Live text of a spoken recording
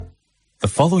The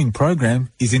following program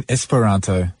is in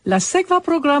Esperanto. La sekva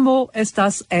programo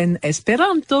estas en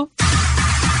Esperanto.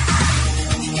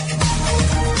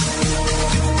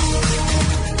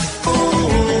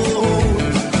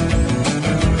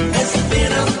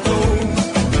 Esperanto.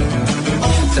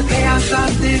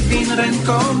 Teatrate vin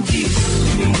renkontis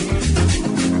min.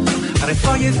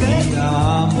 Refoje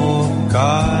veamo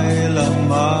kaj la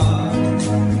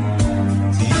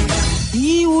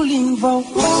Iu lingvo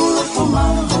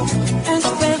komaro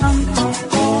Esperanto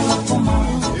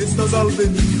komaro. Estas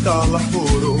alvenita la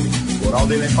foro, oral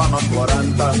de infama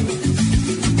 40.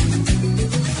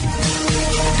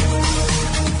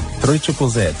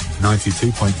 3ZZZ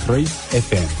 92.3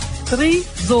 FM.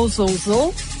 3ZZZ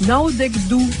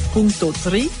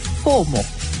 92.3 FOMO.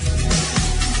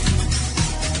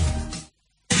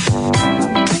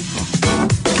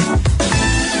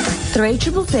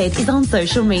 ZZZ is on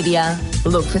social media.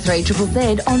 Look for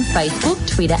 3ZZZ on Facebook,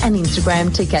 Twitter and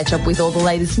Instagram to catch up with all the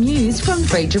latest news from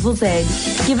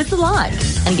 3ZZZ. Give us a like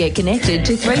and get connected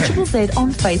to 3ZZZ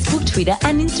on Facebook, Twitter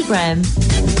and Instagram.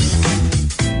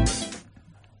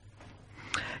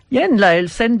 Jen la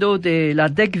Elsendo de la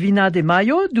 10 de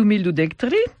majo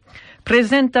 2023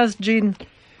 presentas gin.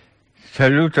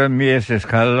 Saluta, mi estas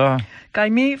Carlo. Kaj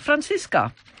mi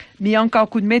Francisca. Mi ankaŭ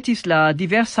kunmetis la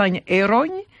diversajn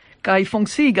erojn kaj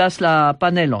funkciigas la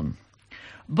panelon.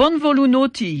 Bonvolu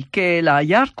noti ke la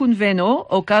jarkunveno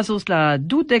okazos la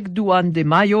 22 de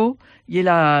majo je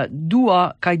la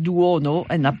 2 kaj duono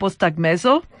en la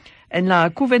posttagmezo en la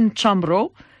kuvenĉambro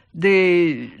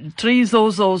de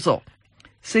 3ZZZ.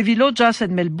 Se vi loĝas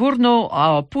en Melburno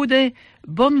aŭ apude,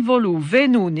 bonvolu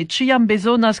venu, ni ĉiam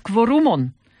bezonas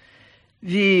kvorumon.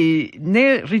 Vi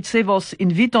ne ricevos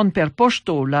inviton per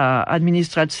poŝto, la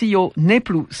administracio ne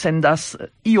plu sendas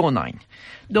ionajn.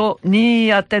 Do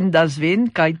ni atendas vin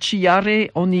kaj ĉiare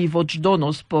oni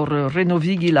voĉdonos por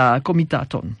renovigi la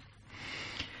komitaton.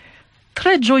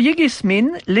 Tre ĝojigis min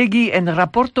legi en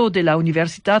raporto de la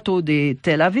Universitato de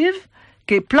Tel Aviv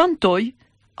ke plantoj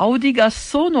audigas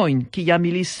sonojn kiam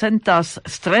ili sentas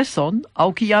streson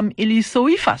aŭ kiam ili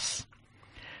soifas.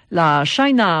 La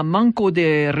ŝajna manko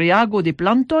de reago de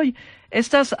plantoj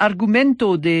estas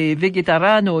argumento de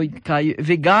vegetaranoj kaj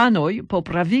veganoj por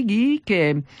pravigi ke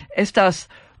estas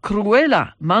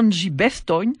cruela manĝi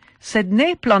bestojn, sed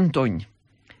ne plantojn.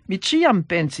 Mi ĉiam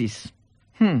pensis,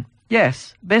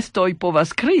 jes, bestoj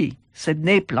povas krii, sed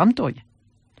ne plantoj.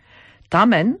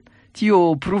 Tamen,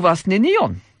 tio pruvas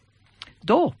nenion.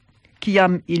 Do,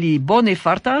 kiam ili bone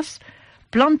fartas,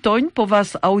 plantojn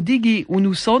povas aŭdigi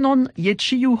unu sonon je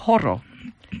ĉiu horo,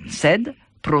 sed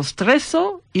pro streso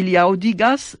ili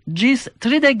aŭdigas ĝis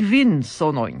 30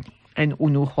 sonojn en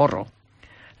unu horo.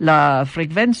 La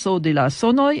frekvenco de la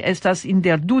sonoj estas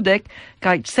inter 20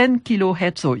 kaj 100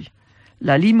 kilohertzoj.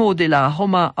 La limo de la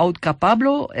homa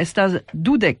aŭdkapablo estas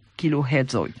 20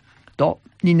 kilohertzoj. Do,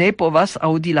 ni ne povas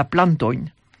aŭdi la plantojn,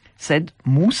 sed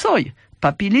musoj,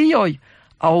 papilioj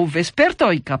aŭ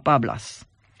vespertoj kapablas.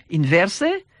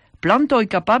 Inverse, plantoj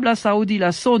kapablas aŭdi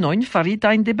la sonojn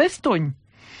faritajn de bestojn.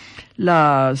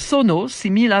 La sono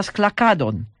similas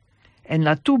klakadon. En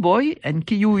la tuboj, en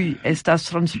kiuj estas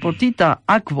transportita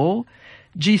akvo,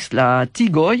 ĝis la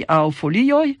tigoj aŭ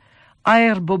folioj,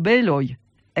 aerbobeloj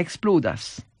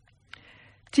eksplodas.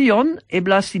 Tion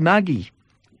eblas imagi,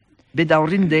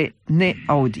 bedaŭrinde ne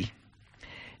aŭdi.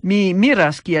 Mi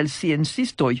miras kiel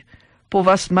sciencistoj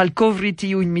povas malkovri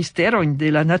tiujn misterojn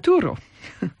de la naturo.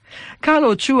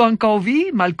 Carlo, ĉu ankaŭ vi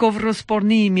malkovros por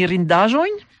ni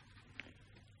mirindaĵojn?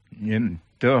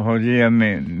 Do hodiaŭ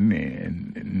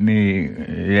mi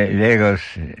legos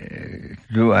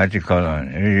 2 artikolojn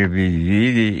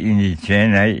revividi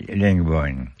indiĝenaj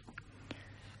lingvojn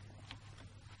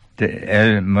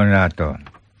el monato.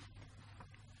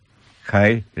 Kaj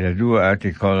la 2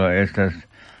 artikoloj estas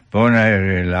bonaj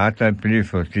rilatoj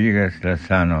plifortigas la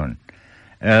sanon.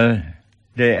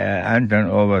 De Anton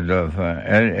Oberndorfer,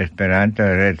 el Esperanta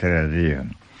Retradio.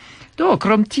 Do,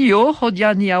 krom tio,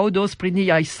 hodiaŭ ni aŭdos pri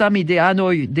niaj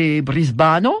samideanoj de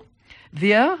Brisbano.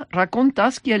 Vere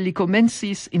rakontas kiel li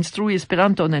komencis instrui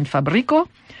Esperanton en fabriko,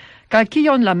 kaj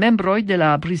kion la membroj de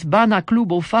la Brisbana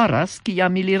klubo faras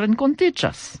kiam ili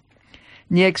renkontiĝas.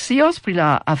 Ni ekscios pri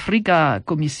la Afrika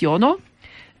Komisiono.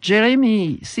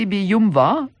 Jeremie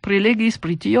Sibiyumva prelegis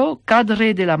pri tio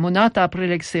kadre de la monata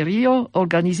prelegserio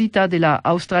organizita de la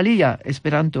Aŭstralia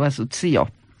Esperanto Asocio.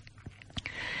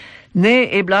 Ne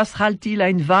eblas halti la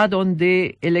invadon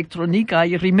de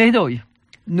elektronikaj rimedoj.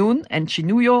 Nun en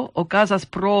Ĉinujo okazas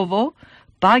provo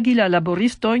pagi la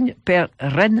laboristojn per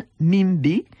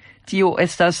renminbi, tio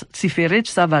estas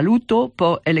cifereca valuto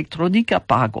por elektronika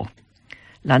pago.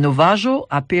 La novaĵo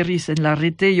aperis en la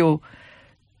retejo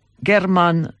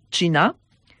german-ĉina.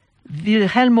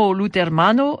 Vilhelmo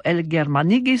Lutermano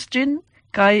elgermanigis ĝin,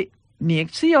 kaj mi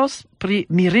ekscios pri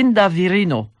mirinda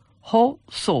virino,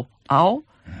 aŭ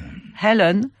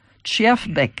Helen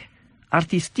Schiefbeck,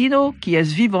 artistino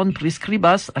kies vivon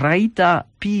priskribas Raita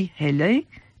Pytälä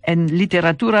en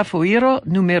Literatura Foiro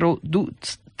numero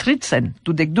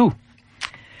 322.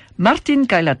 Martin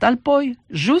kaj la talpoj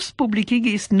ĵus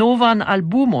publikigis novan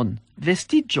albumon,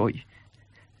 Vestiĝoj,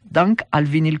 dank al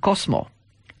Vinil Cosmo.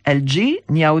 El ĝi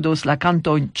ni aŭdos la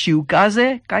kantojn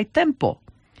Ĉiukaze kaj Tempo.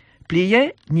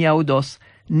 Plie ni aŭdos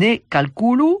Ne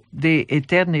kalkulu de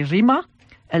Eterne Rima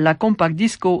el la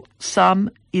kompaktdisko Sam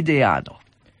Ideado.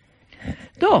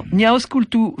 Do, ni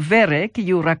aŭskultu Vere,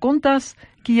 kiu rakontas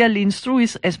kiel li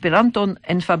instruis Esperanton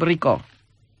en fabriko.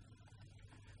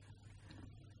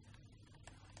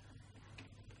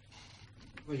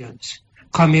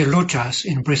 Kaj mi loĝas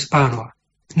en Brisbano.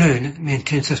 Nun mi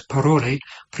intencas paroli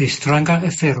pri stranga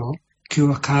afero kiu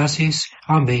okazis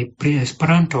al mi pri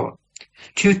Esperanto.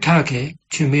 Ĉiutage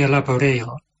ĉe mia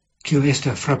laborejo, kiu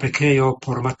estas fabrikejo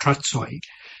por matracoj,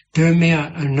 de mia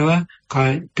unua kaj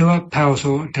dua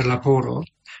paŭzo de laboro,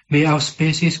 mi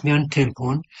aŭspesis mian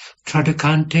tempon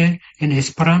tradukante en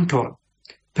Esperanto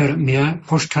per mia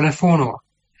poŝtelefono,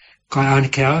 kaj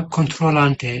ankaŭ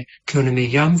kontrolante kion mi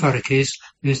jam verkis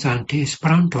uzante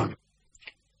Esperanton.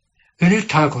 Unu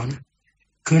tagon,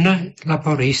 kuna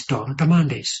laboristo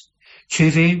demandis, ĉu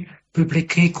vi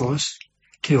publikigos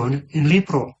tion en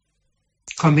libro?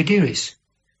 Kaj mi diris,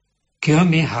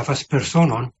 kiam mi havas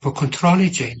personon por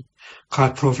kontroli ĝin kaj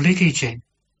provligi ĝin.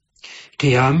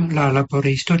 Tiam la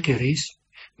laboristo diris,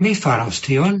 mi faros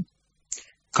tion,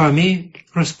 kaj mi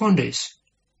respondis,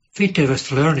 vi devas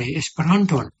lerni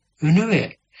Esperanton unue,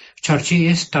 ĉar ĝi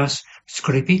estas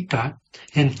skribita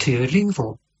en tiu lingvo.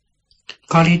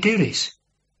 Kaj li diris,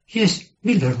 jes,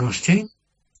 mi lernos ĝin.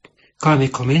 Kaj mi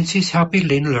komencis helpi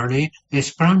lin lerni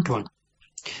Esperanton.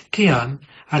 Tiam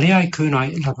aliaj kunaj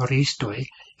laboristoj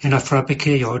en la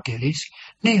fabrikejo diris,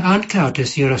 ni ankaŭ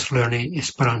deziras lerni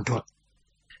Esperanton.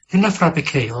 En la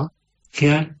fabrikejo,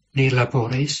 kie ni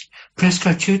laboris,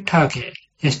 preskaŭ ĉiutage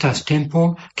estas tempo,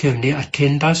 kiam ni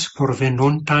atendas por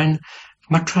venontajn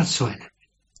matracojn.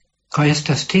 Kaj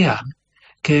estas tiam,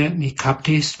 ke mi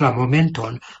kaptis la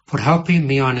momenton por helpi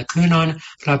mian kunan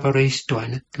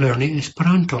laboristojn lerni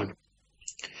Esperanton.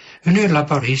 Unu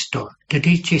laboristo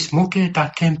dediĉis multe da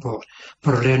tempo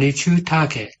por lerni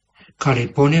ĉiutage, kaj li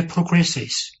bone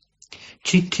progresis.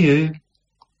 Ĉi tiu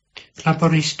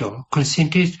laboristo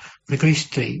konsentis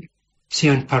registri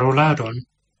sian paroladon,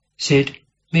 sed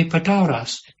mi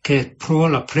bedaŭras, ke pro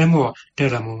la premo de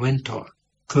la momento,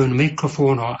 kun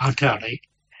mikrofono antaŭ li,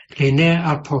 li ne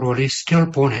alparolis tiel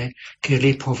bone, ke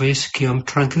li povis kiom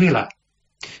trankvila.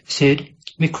 Sed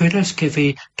mi kredas, ke vi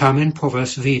tamen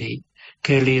povas vidi,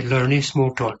 ke li lernis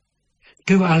multon.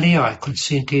 Du aliaj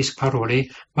konsentis paroli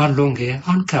mallonge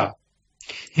ankaŭ.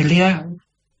 Ilia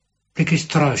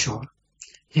registraĵo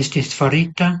estis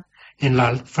farita en la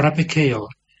fabrikejo,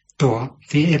 do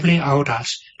vi eble aŭdas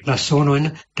la sonojn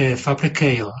de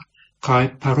fabrikejo kaj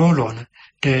parolon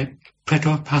de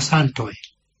preterpasantoj.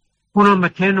 Bonan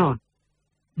matenon,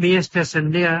 mi estas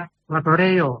en nia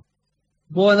laborejo.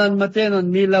 Bonan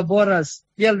matenon, mi laboras.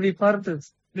 Kiel vi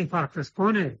fartas? Mi fartas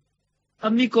bone.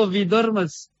 Amiko, vi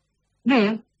dormas?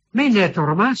 Ne, mi ne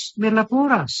dormas, mi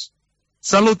laboras.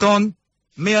 Saluton,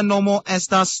 mia nomo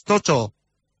estas Toĉo.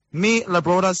 Mi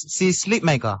laboras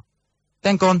sleepmaker.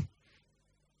 Dankon.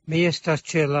 Mi estas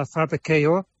ĉe la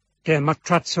fabrikejo de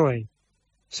matracoj.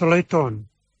 Saluton.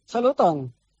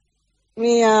 Saluton.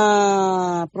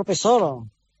 Mia profesoro.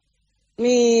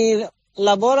 Mi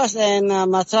laboras en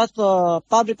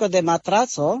fabriko de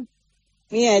matraco.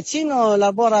 Mia edzino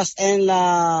laboras en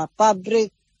la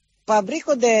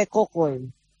fabriko de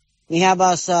kokoj. Mi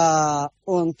havas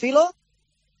un filo,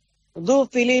 du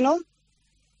filino,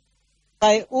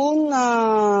 kaj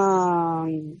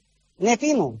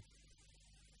nefino.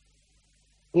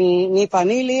 Mi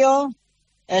familio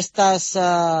estas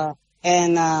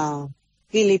en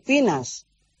Filipinas.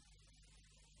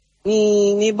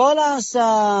 Mi volas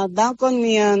dankon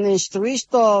mian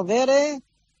instruisto Vere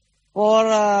por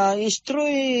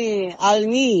instrui al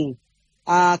mi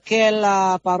ke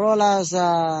la parolas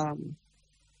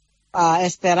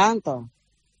Esperanto.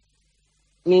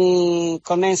 Mi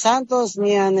komencantos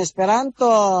mian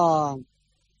Esperanto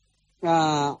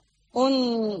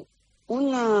un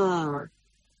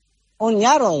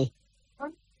jaroj.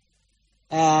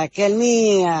 Ke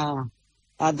mi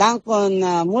dankon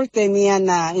multe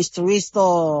mian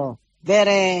instruisto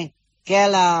Vere ke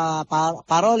la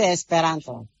parole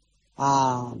Esperanto.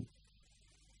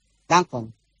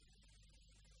 Dankon.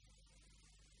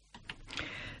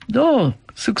 Do,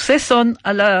 sukceson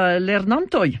al la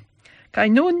lernantoj. Kaj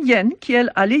nun jen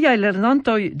kiel aliaj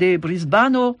lernantoj de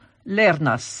Brisbano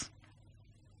lernas.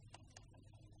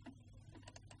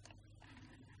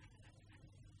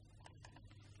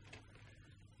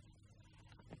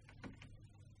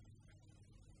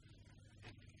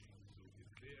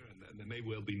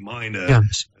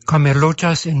 Come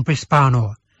loĝas en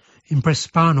Brisbano. In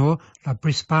Brisbano, la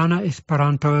Brisbana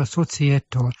Esperanto Asocio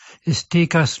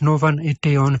estigas novan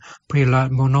ideon pri la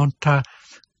monata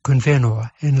kunveno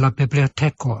en la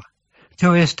biblioteko.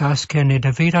 Tio estas ke ni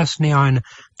dividas niajn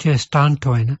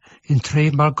ĉeestantojn en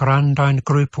tre malgrandajn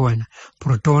grupojn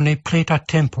por doni pli da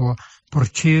tempo por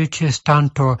ĉiu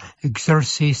ĉeestanto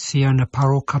ekzerci sian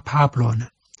parokapablon.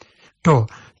 Do,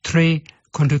 tri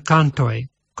kondukantoj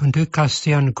kondukas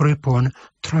sian grupon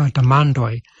tra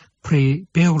demandoj pri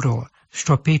bildo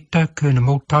stropita kun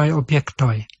multaj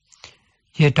objektoj.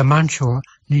 Je dimanĉo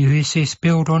ni uzis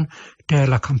bildon de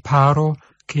la kamparo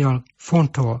kiel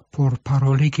fonto por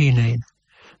paroligi nin,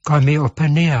 kaj mi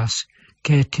opinias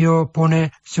ke tio bone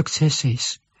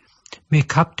sukcesis. Mi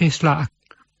kaptis la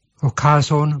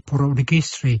okazon por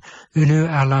registri unu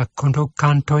el la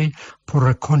kondukantoj por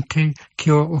rakonti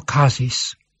kio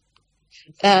okazis.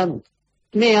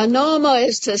 Mia nomo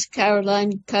estas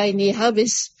Caroline, kaj ni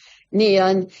havis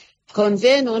nian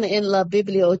konvenon en la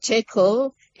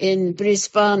biblioteko en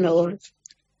Brisbano,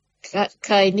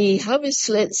 kaj ni havis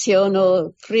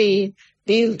leciono pri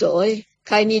bildoj,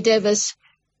 kaj ni devas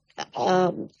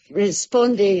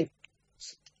respondi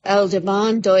al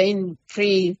demandojn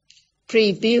pri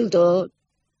bildo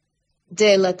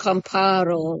de la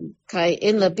kamparo, kaj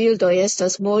en la bildoj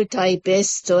estas multaj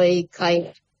bestoj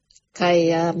kaj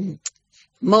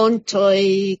montoj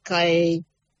kaj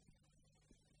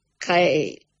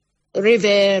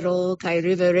rivero kaj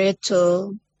rivereto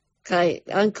kaj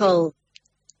ankaŭ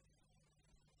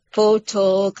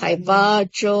foto kaj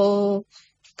vaĝo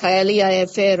kaj aliaj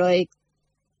aferoj.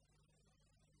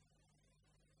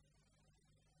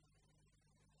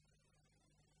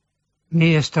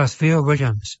 Mi estas Vere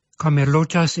Williams, kaj mi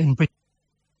loĝas en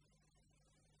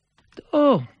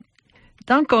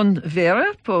Dankon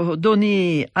Vere por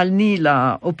doni al ni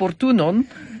la oportunon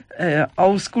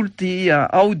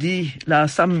aŭdi la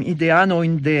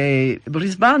samideanojn de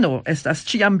Brisbano. Estas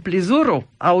ĉiam plezuro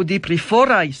aŭdi pri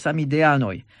foraj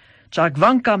samideanoj, ĉar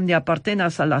kvankam ni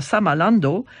apartenas al la sama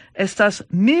lando, estas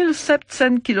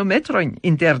 1700 kilometrojn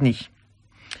inter ni.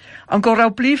 Ankoraŭ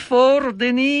pli for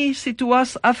de ni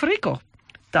situas Afriko.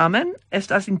 Tamen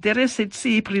estas interese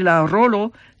scii pri la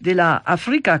rolo de la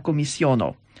Afrika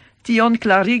Komisiono. Tion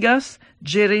klarigas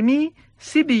Jeremie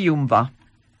Sibiyumva.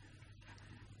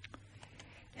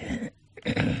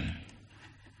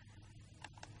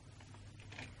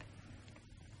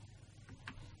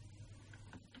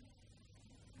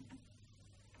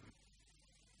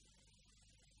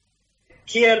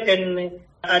 Kiel en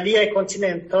aliaj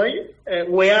kontinentoj,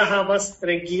 UEA havas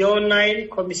regionajn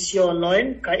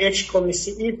komisionojn kaj eĉ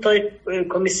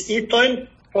komisiitojn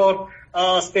por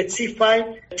specifaj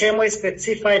temoj,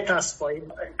 specifaj taskoj.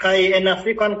 Kaj en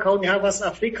Afriko ankaŭ ni havas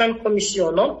Afrikan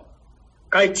Komisiono,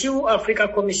 kaj tiu Afrika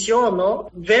Komisiono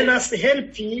venas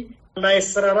helpi la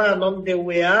estraranon de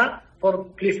UEA por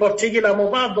plifortigi la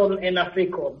movadon en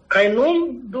Afriko. Kaj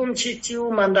nun dum ĉi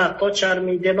tiu mandato, ĉar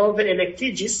mi denove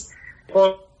elektiĝis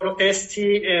por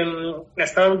esti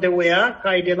estrarano de UEA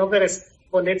kaj denove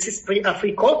respondecis pri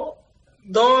Afriko,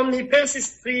 do mi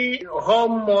pensis pri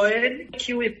homoj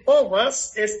kiuj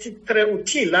povas esti tre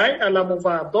utilaj al la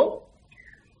movado.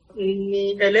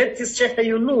 Ni elektis ĉefe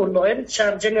junulojn,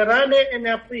 ĉar ĝenerale en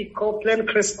Afriko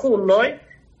plenkreskuloj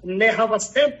ne havas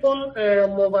tempon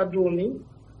movadumi.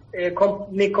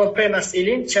 Mi komprenas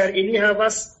ilin, ĉar ili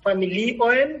havas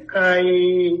familiojn kaj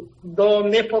do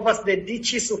ne povas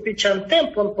dediĉi sufiĉan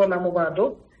tempon por la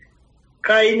movado.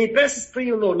 Kaj ni pensis pri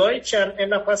junuloj, ĉar en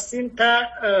la pasinta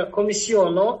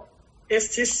komisiono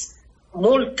estis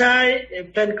multaj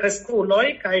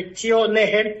plenkreskuloj kaj tio ne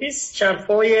helpis, ĉar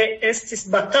foje estis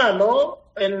batalo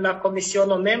en la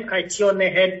komisiono mem kaj tio ne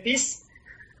helpis.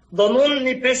 Do nun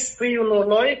ni pensis pri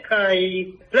junuloj kaj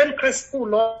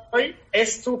plenkreskuloj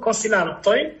estu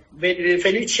konsilantoj,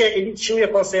 feliĉe ili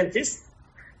ĉiuj konsentis.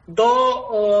 Do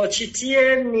ĉi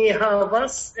tie ni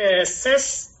havas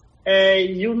 6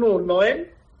 junulojn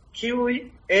kiuj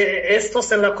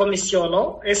estos en la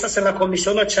komisiono, estas en la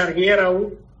komisiono ĉar hieraŭ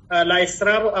la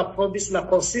estraro aprobis la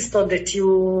konsisto de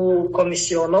tiu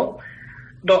komisiono.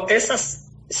 Do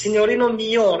estas sinjorino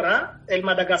Miora el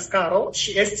Madagaskaro,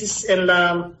 ŝi estis en la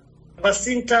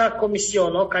pasinta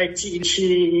komisiono kaj ŝi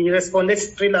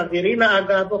respondecis pri la virina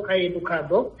agado kaj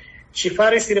edukado. Ŝi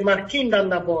faris rimarkindan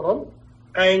laboron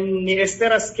kaj ni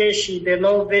esperas ke ŝi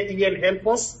denove iel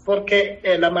helpos por ke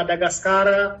la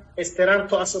Madagaskara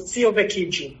Esperanto Asocio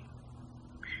vekiĝu.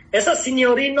 Estas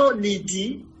sinjorino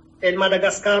Lidi el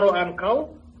Madagaskaro ankaŭ.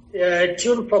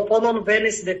 Tiun proponon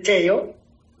venis de Teo,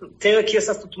 kiu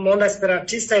estas tutmonda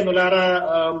esperantista junulara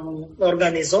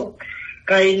organizo.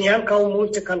 Kaj ni ankaŭ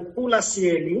multe kalkulas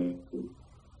je li.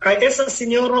 Kaj estas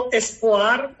sinjoro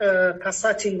Espoir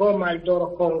Kasatingoma el Doro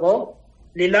Kongo.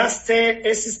 Li laste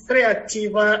estis tre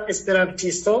aktiva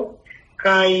esperantisto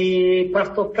kaj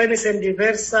partoprenis en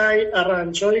diversaj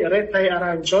aranĝoj, retaj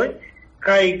aranĝoj,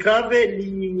 kaj grave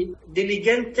li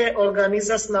diligente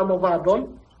organizas la movadon,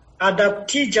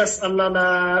 adaptiĝas al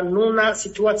la nuna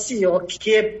situacio,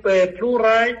 kie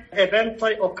pluraj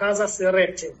eventoj okazas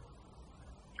rete.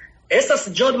 Estas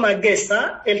John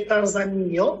Magesa el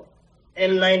Tanzanio,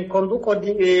 en la enkonduko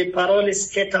parolis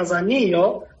ke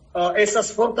Tanzanio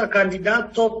estas forta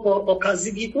kandidato por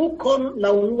okazigi ukon,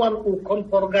 la unuan ukon,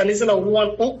 por organizi la unuan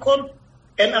ukon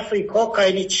en Afriko,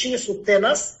 kaj ni ĉie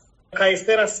subtenas, kaj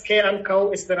esperas ke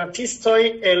ankaŭ esperantistoj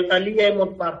el aliaj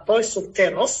mondpartoj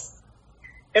subtenos.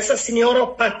 Estas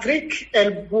sinjoro Patrick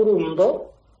el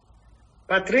Burundo.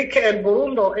 Patrick el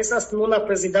Burundo estas nuna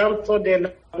prezidanto de la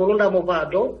Burunda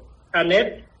movado,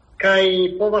 ANEP,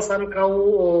 kaj povas ankaŭ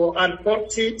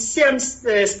alporti sian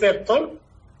sperton,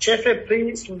 ĉefe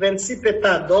pri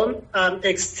subvenci-petadon al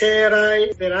eksteraj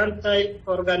esperantaj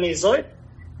organizoj,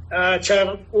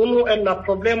 ĉar unu el la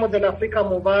problemo de la Afrika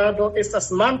movado estas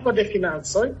manko de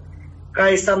financoj,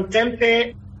 kaj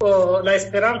samtempe la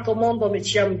Esperanto mondo, mi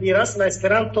ĉiam diras, la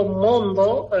Esperanto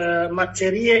mondo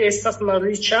materie estas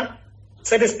malriĉa,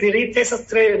 sed spirite estas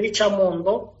tre riĉa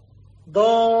mondo.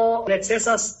 Do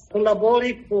necesas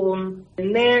kunlabori kun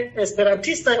ne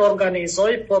esperantistaj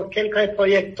organizoj por kelkaj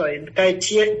projektoj.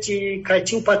 Kaj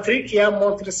tiu Patrick jam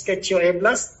montris ke tio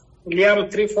eblas. Li jam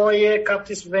trifoje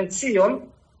kaptis subvencion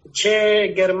ĉe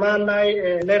germanaj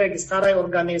neregistaraj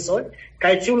organizoj.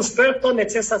 Kaj tiun sperton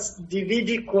necesas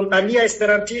dividi kun aliaj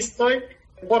esperantistoj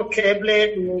por ke eble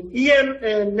iel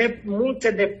ne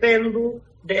multe dependu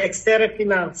de ekstere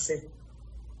finance.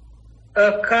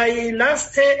 Kaj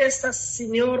laste estas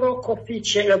sinjoro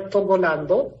Kofiĉe el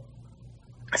Togolando.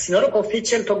 Sinjoro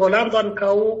Kofiĉe el Togolando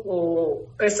ankaŭ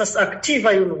estas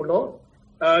aktiva junulo,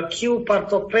 kiu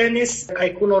partoprenis kaj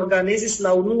kunorganizis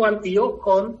la unuan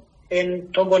iokon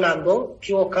en Togolando,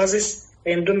 kiu okazis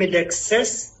en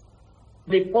 2016.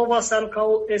 Li povas ankaŭ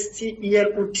esti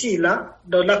iel utila,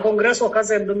 do la kongreso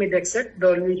okazis en 2017,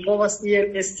 do li povas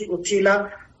iel esti utila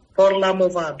por la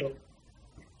movado.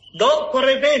 Do, por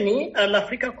reveni al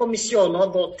Afrika Komisiono,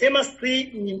 do temas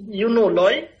pri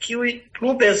junuloj, kiuj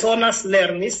plu bezonas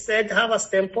lerni, sed havas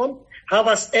tempon,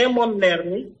 havas emon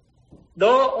lerni.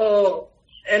 Do,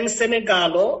 en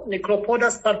Senegalo, ni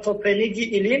klopodas partoprenigi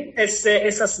ilin,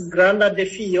 estas granda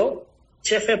defio,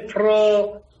 ĉefe pro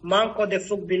manko de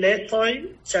flugbiletoj,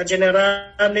 ĉar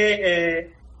ĝenerale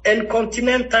en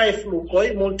kontinentaj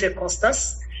flugoj multe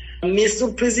kostas. Mi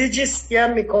surpriziĝis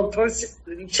kiam mi kontrolis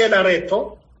ĉe la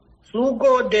reto.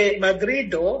 Flugo de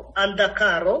Madrido al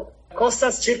Dakaro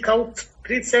costas circa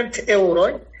 300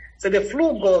 €, sed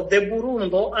flugo de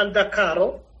Burundo al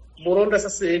Dakaro, Burundo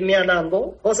estas mia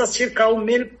lando, costas circa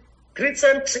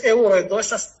 1.300 €, do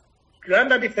estas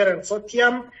granda diferenco,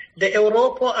 kiam de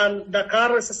Eŭropo al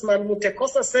Dakaro estas malmulte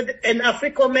kosta, sed en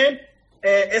Afriko mem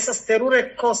estas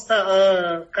terure kosta,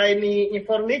 kaj mi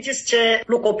informiĝis ĉe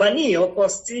flugkompanio por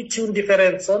scii tiun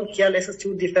diferencon, kial estas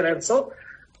tiu diferenco.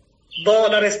 Do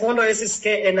la respondo estis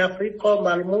ke en Afriko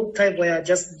malmultaj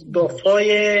vojaĝas, do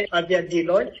foje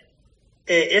aviadiloj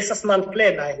estas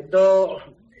malplenaj. Do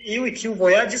iuj kiu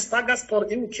vojaĝis pagas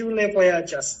por iuj kiu ne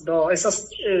vojaĝas. Do estas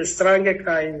strange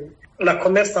kaj la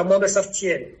komerca mondo estas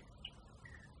tiel.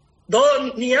 Do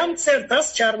ni jam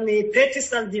certas, ĉar ni petis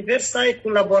al diversaj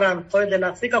kunlaborantoj de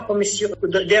la Afrika Komisiono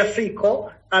de Afriko,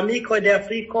 amikoj de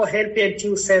Afriko helpi en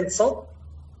tiu senco.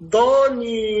 Do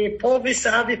ni povis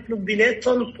havi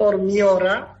flugbileton por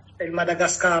miora el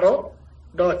Madagaskaro,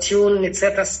 do tiun ni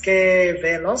certas ke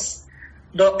venos.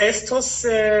 Do estos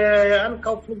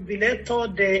ankaŭ flugbileto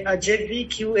de AGV,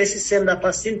 kiu estis en la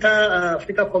pasinta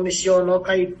Afrika Komisiono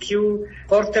kaj kiu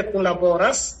forte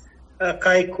kunlaboras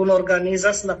kaj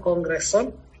kunorganizas la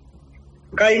kongreson.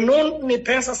 Kaj nun ni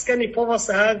pensas ke ni povas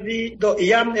havi, do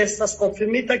jam estas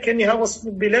konfirmita ke ni havos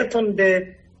flugbileton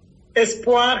de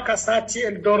Espoir Kasati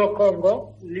el Doro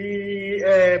Kongo. Li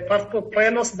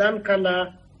partoprenos dank al la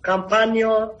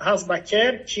kampanjo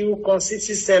Hasbacher, kiu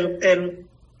konsistis en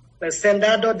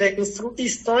sendado de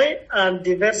instruistoj al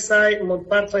diversaj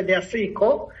mondpartoj de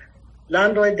Afriko,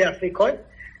 landoj de Afriko.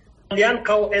 Li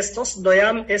ankaŭ estos, do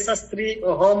jam estas 3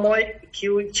 homoj,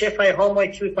 ĉefaj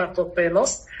homoj, kiuj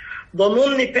partoprenos. Do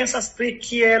nun ni pensas pri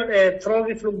kiel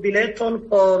trovi flugbileton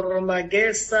por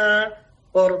Magesa,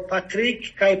 por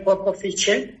Patrick kaj por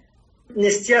Pofiĉe.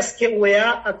 Ni scias ke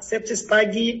UEA akceptis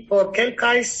pagi por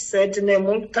kelkaj, sed ne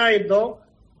multaj, do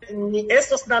ni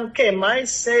estos dankemaj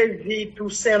se vi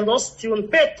plusendos tiun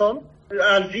peton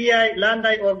al viaj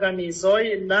landaj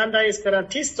organizoj, landaj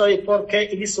esperantistoj, por ke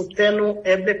ili subtenu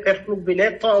eble per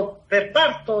flugbileto aŭ per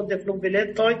parto de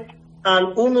flugbiletoj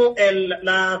al unu el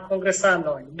la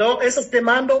kongresanoj. Do estas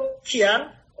demando kial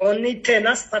oni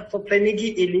tenas partoprenigi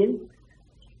ilin.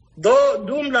 Do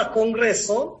dum la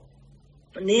kongreso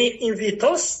ni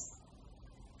invitos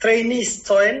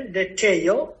trejnistojn de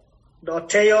Tejo. Do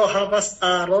Tejo havas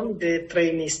aron de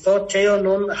trejnisto. Tejo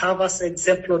nun havas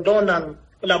ekzemplodonan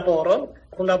laboron.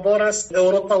 Kunlaboras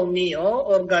Eŭropa Unio,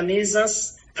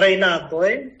 organizas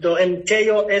trejnadojn. Do en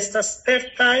Tejo estas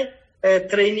spertaj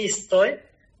trejnistoj.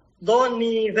 Do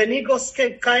ni venigos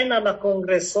kelkajn al la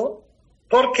kongreso,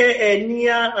 por ke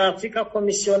nia Afrika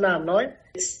Komisionanoj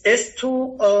estu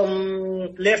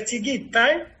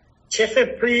lertigitaj ĉefe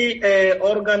pri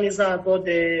organizado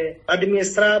de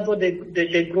administrado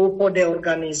de grupo de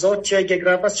organizo, ege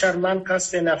gravas ĉar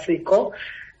mankas en Afriko,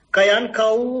 kaj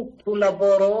ankaŭ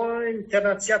kunlaboro,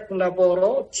 internacia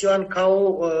kunlaboro, tio ankaŭ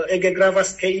ege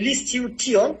gravas ke ili sciu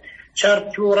tion,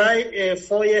 ĉar pluraj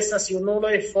foje estas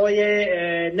junuloj,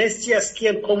 foje ne scias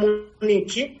kiel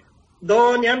komuniki.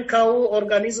 Do ni ankaŭ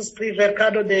organizos pri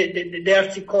verkado de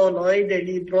artikoloj, de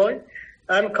libroj,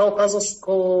 ankaŭ okazos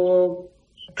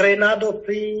trenado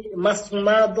pri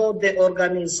masumado de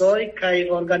organizoj kaj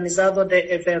organizado de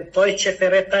eventoj, ĉefe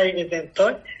retaj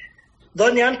eventoj. Do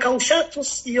ni ankaŭ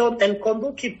ŝatus ion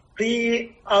enkonduki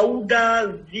pri aŭda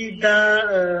vida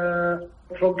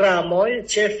programoj,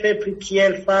 ĉefe pri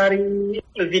kiel fari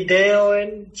videojn,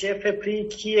 ĉefe pri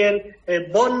kiel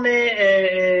bone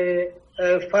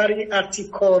fari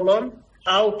artikolon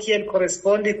aŭ kiel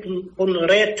korespondi kun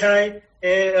retaj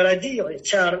radioj,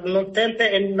 ĉar nuntempe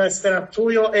en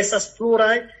Esperantujo estas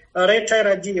pluraj retaj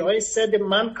radioj, sed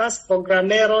mankas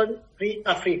programeroj pri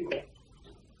Afriko.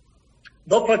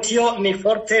 Do pro tio mi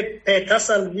forte petas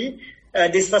al vi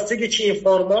disvastigi ĉi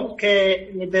informon, ke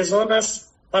ni bezonas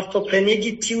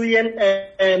partoprenigi tiujn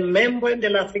membrojn de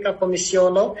la Afrika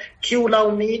Komisiono, kiu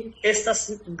laŭ mi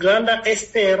estas granda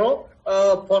espero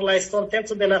por la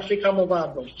estonteco de la Afrika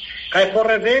movado. Kaj por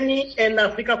reveni en la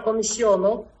Afrika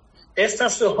Komisiono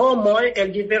estas homoj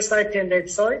el diversaj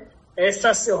tendencoj,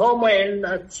 estas homoj el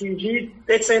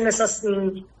civito, estas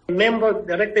membro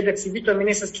rekte de civito, mi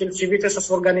ne scias kiel civito estas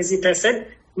organizita, sed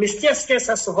mi scias ke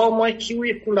estas homoj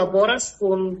kiuj kunlaboras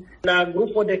kun la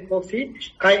grupo de Kofi,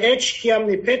 kaj eĉ kiam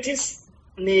mi petis,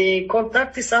 ni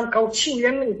kontaktis ankaŭ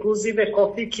ĉiujn, inkluzive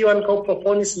Kofi, kiu ankaŭ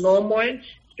proponis nomojn,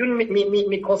 kiun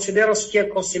mi konsideros kiel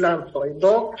konsilantoj.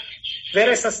 Do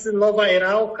vere estas nova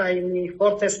erao kaj mi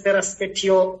forte esperas ke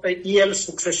tio iel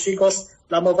sukcesigos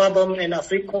la movadon en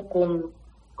Afriko kun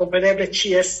kompreneble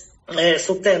ĉies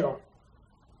subteno.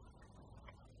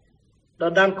 Do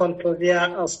dankon pro via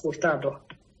aŭskultado.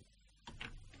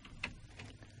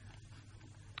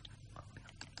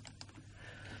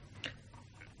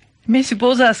 Mi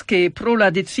supozas ke pro la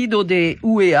decido de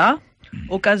UEA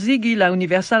okazigi la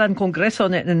Universalan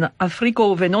Kongreson en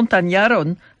Afriko venontan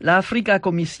jaron, la Afrika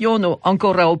Komisiono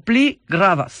ankoraŭ pli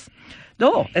gravas.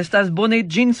 Do, estas bone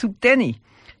ĝin subteni.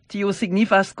 Tio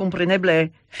signifas kompreneble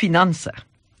finance.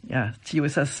 Ja, tio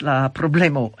estas la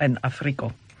problemo en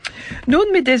Afriko.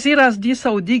 Nun mi deziras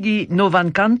disaŭdigi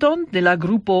novan kanton de la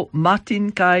grupo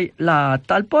Martin kaj la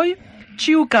Talpoj,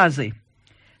 ĉiukaze.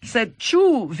 Sed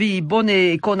ĉu vi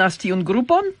bone konas tiun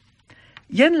grupon?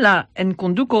 Jen la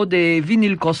enkonduko de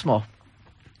Vinil Cosmo.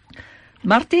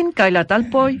 Martin kaj la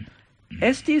Talpoj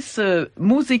estis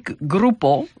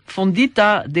muzikgrupo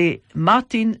fondita de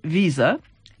Martin Wiese,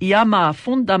 iama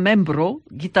fonda membro,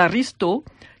 gitaristo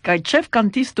kaj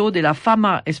ĉefkantisto de la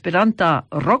fama Esperanta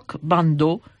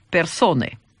rock-bando Persone.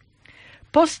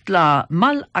 Post la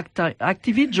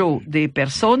malaktiviĝo de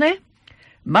Persone,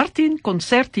 Martin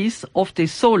koncertis ofte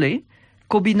sole,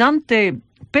 kombinante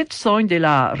pecojn de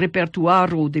la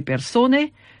repertuaro de Persone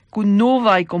kun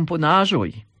novaj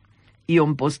komponaĵoj.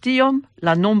 Iom post iom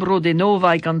la nombro de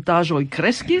novaj kantaĵoj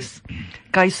kreskis,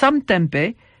 kaj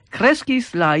samtempe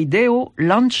kreskis la ideo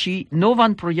lanĉi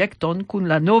novan projekton kun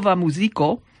la nova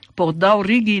muziko por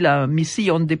daŭrigi la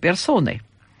mision de Persone.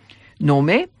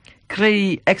 Nome,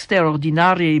 krei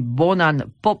eksterordinare bonan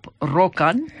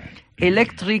pop-rokan,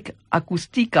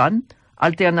 elektrik-akustikan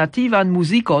alternativan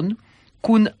muzikon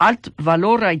kun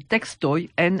altvaloraj tekstoj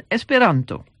en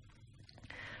Esperanto.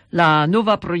 La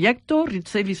nova projekto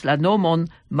ricevis la nomon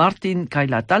Martin kaj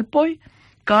la talpoj,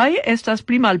 kaj estas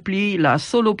pli malpli la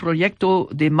solo projekto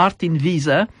de Martin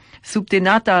Wiese,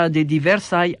 subtenata de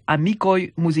diversaj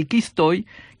amikoj muzikistoj,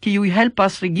 kiuj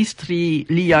helpas registri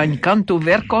liajn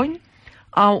kantoverkojn,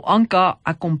 aŭ ankaŭ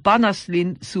akompanas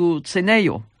lin sur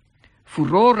scenejo.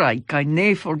 Furoraj kaj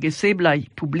neforgeseblaj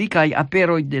publikaj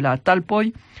aperoj de la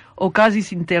talpoj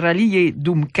okazis interalie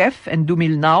dum KEF en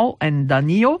 2009 en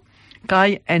Danio,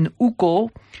 kaj en UK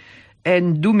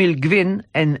en 2005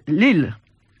 en Lille,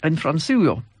 en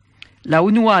Francujo. La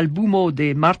unua albumo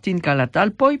de Martin kaj la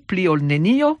talpoj, Pli ol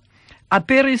nenio,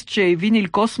 aperis ĉe Vinil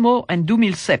Cosmo en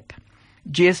 2007.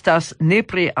 Ĝi estas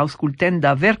nepre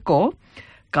aŭskultenda verko,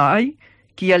 kaj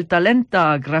kiel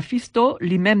talenta grafisto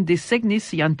li mem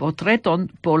desegnis sian portreton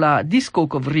por la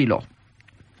diskokovrilo.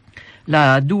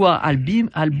 La dua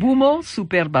albumo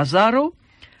Super Bazaro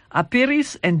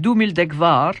aperis en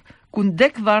 2014 kun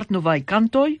 14 novaj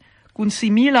kantoj, kun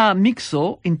simila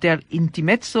mixo inter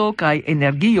intimezzo kaj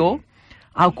energio,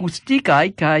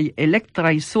 akustikaj kaj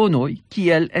elektraj sonoj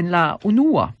kiel en la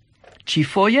unua.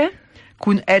 Ĉifoje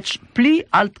kun eĉ pli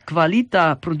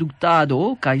altkvalita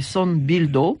produktado kaj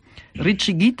sonbildo,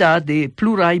 riĉigita de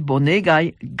pluraj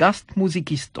bonegaj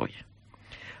gastmuzikistoj.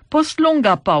 Post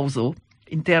longa paŭzo,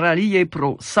 interalie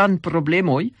pro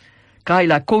sanproblemoj kaj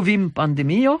la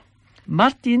COVID-pandemio,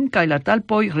 Martin kaj la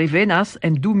talpoj revenas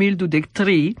en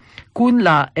 2023 kun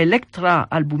la elektra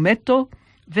albumeto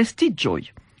Vestiĝoj,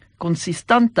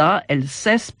 konsistanta el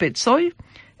 6 pecoj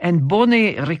en bone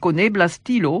rekonebla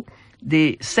stilo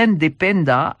de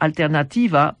sendependa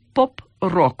alternativa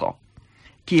pop-roko.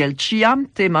 Kiel ĉiam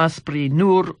temas pri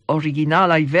nur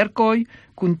originalaj verkoj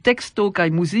kun teksto kaj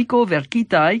muziko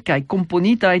verkitaj kaj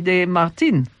komponitaj de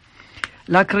Martin.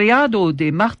 La kreado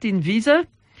de Martin Wiese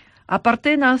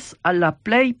apartenas al la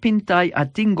plej pintaj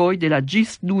atingoj de la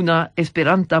ĝis nuna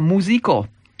Esperanta muziko,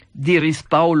 diris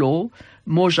Paolo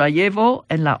Mojajevo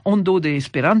en la Ondo de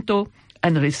Esperanto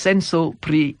en recenso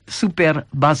pri Super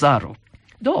Bazaro.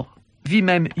 Do, vi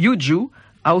mem juĝu,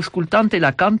 aŭskultante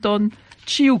la kanton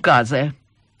ĉiukaze.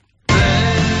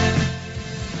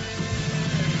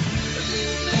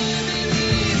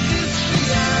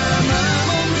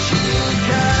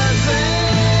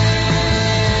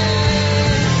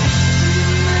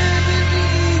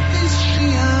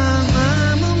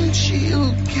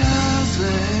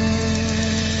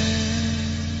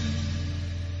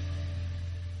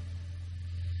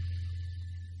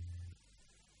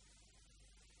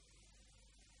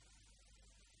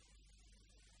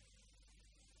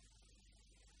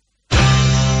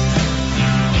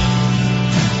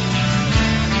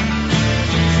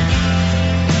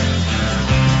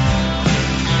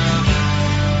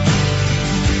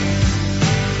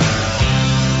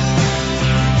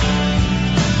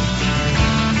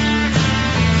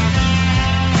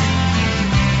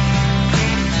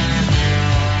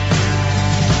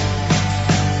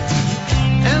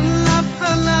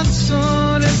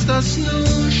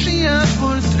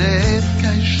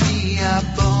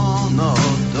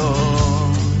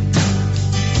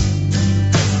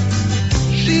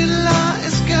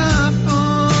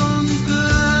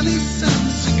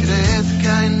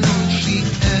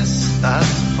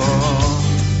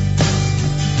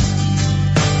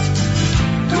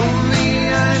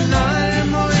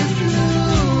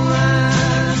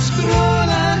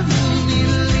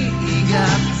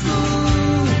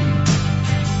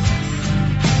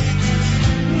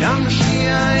 Jam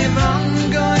ŝiaj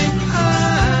vangoj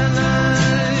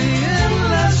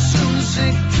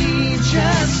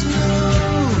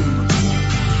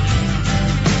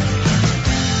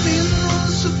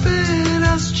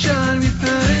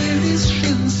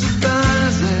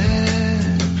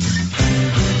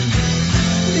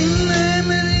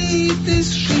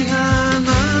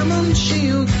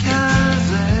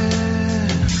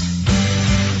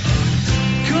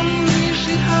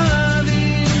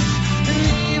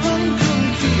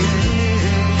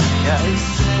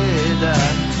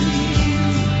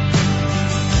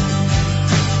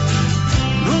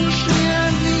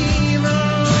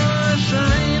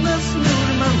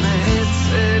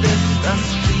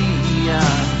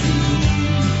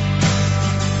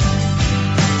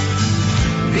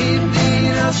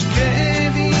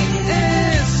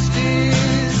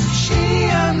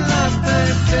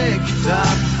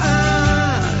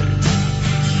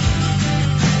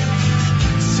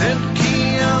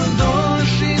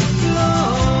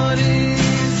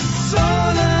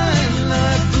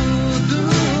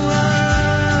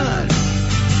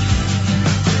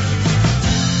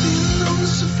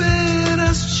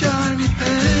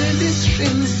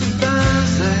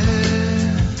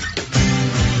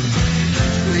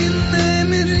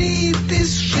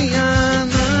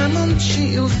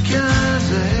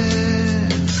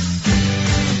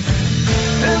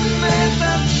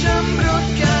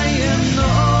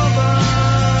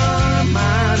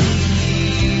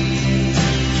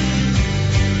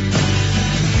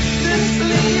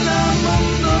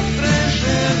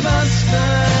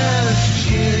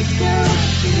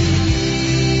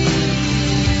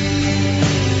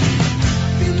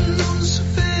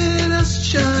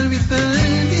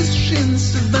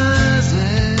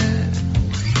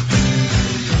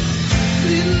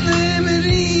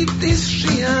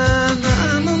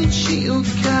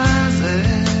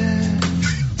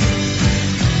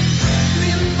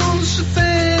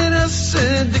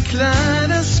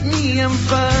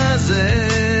ĉiukaze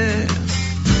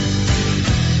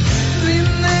vi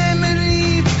ne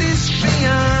meritis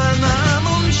ŝian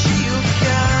amon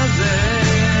ĉiukaze.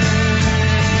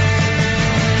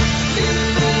 Vi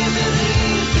ne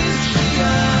meritis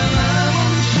ŝian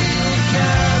amon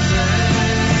ĉiukaze.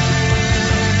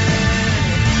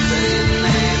 Vi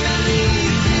ne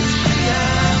meritis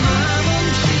ŝian amon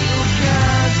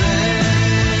ĉiukaze.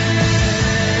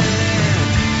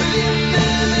 Vi ne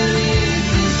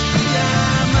meritis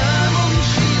ŝian amon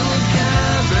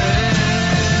ĉiukaze.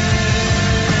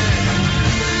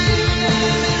 Vi ne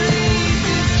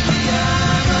meritis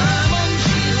ŝian amon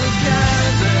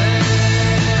ĉiukaze.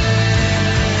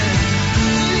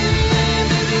 Vi ne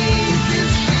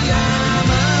meritis ŝian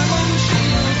amon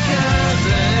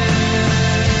ĉiukaze.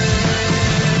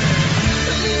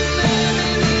 Vi ne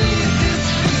meritis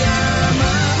ŝian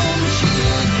amon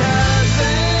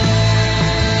ĉiukaze.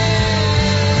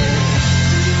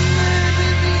 Vi ne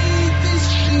meritis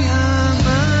ŝian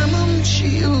amon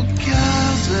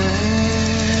ĉiukaze.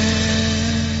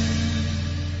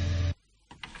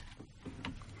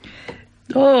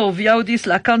 Vi audis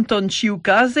la canton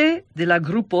Ĉiukaze de la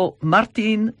grupo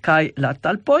Martin kaj la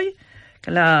Talpoj.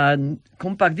 La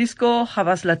kompaktdisko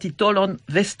havas la titolon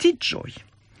Vestiĝoj.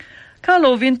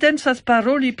 Carlo, vi intencas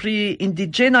paroli pri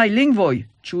indiĝenaj lingvoj,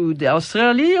 ĉu de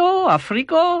Aŭstralio,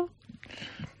 Afriko?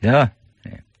 Ja.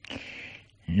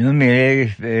 Nun mi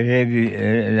legis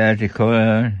la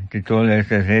titolo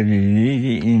estas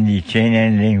revivigi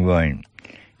indiĝenajn lingvojn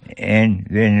en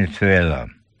Venezuelo.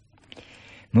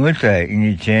 Multaj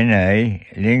indiĝenaj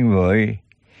lingvoj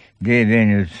de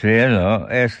Venezuelo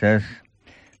estas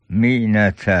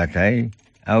minacataj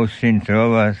aŭ sin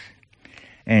trovas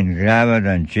en grava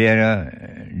danĝero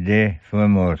de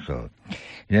formorto.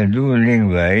 La du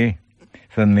lingvaj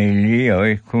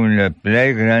familioj kun la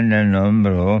plej granda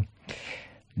nombro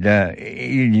da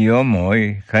idiomoj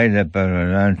kaj da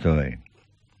parolantoj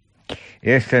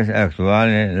estas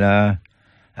aktuale la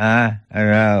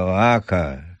Arawaka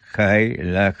kaj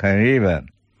la Kariba.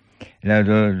 La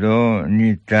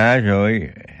donitaĵoj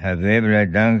havebla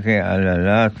danke al la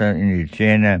lasta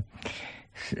indiĝena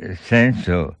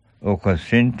censo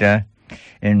okazinta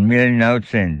en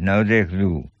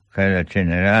 1992 kaj la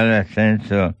ĝenerala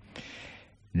censo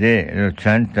de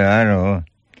loĝantaro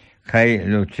kaj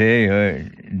loĝejoj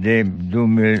de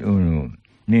 2001.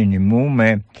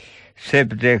 Minimume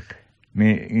 70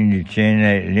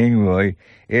 indiĝenaj lingvoj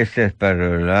estas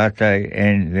parolataj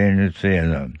en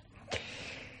Venezuelo.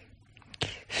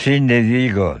 Sin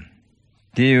devigo,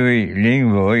 tiuj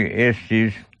lingvoj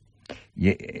estis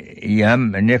jam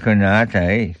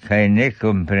nekonataj kaj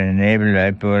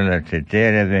nekompreneblaj por la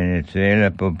cetera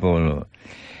venezuela popolo.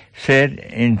 Sed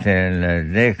inter la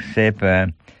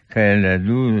 17. kaj la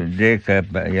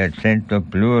 20. jarcento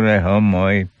pluraj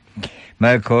homoj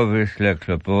malkovris la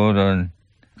klopodon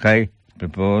kaj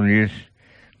klopodis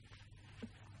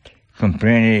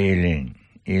kompreni ilin,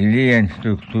 ilian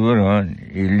strukturon,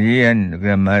 ilian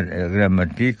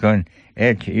gramatikon,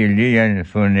 eĉ ilian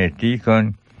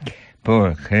fonetikon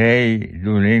por krei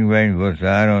dulingvajn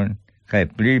vortaron kaj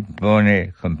pli bone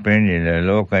kompreni la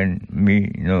lokan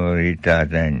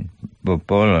minoritatajn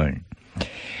popolojn.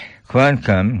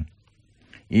 Kvankam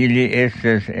ili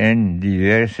estas en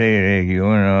diversaj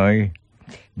regionoj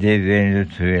de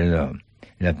Venezuelo.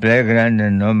 La plej granda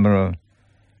nombro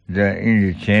da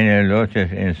indiĝenaj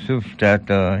loĝas en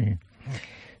subŝtatoj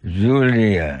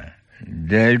Zulia,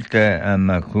 Delta,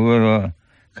 Amacuro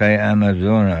kaj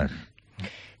Amazonas.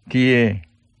 Tie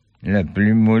la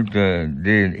plimulto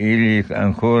de ili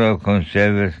ankoraŭ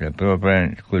konservas la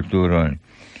propran kulturon,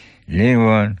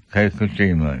 lingvon kaj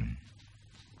kutimon.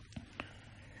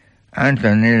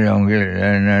 Antaŭ nelonge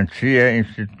la Nacia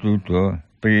Instituto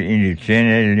pri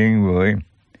indiĝenaj lingvoj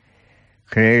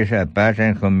kreis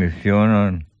apartan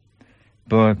komisionon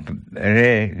por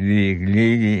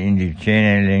revigligi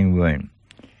indiĝenajn lingvojn.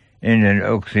 En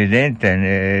la okcidenta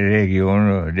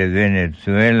regiono de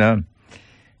Venezuelo,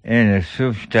 en la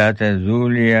subŝtata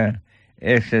Zulia,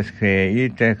 estas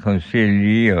kreita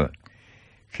konsilio,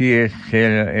 kies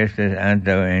celo estas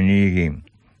antaŭenigi,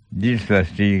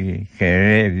 disvastigi kaj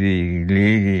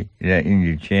revigligi la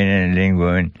indiĝenajn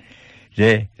lingvojn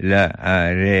de la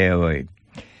areoj.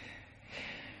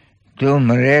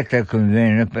 Dum reta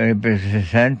kunveno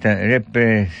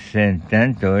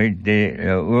reprezentantoj de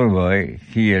la urboj,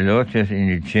 kie loĝas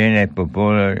indiĝenaj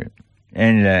popoloj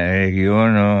en la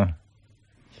regiono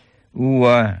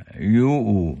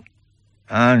Uayuu,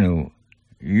 Anu,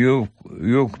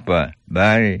 Yukpa,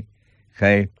 Bari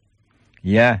kaj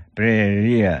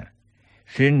Preria,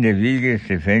 sin devigis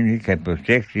defendi kaj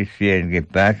protekti siajn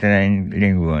gepatrajn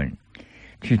lingvojn.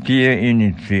 Ĉi tiu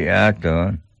iniciato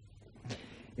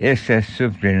estas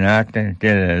subtenata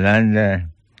de la landa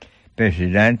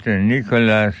prezidanto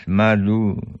Nicolas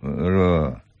Maduro.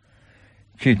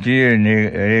 Ĉi tiu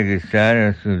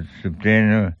registaro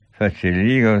subteno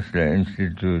faciligos la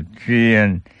institucian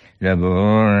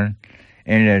laboron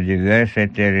en la diversaj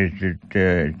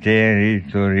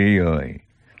teritorioj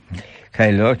kaj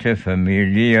loĝaj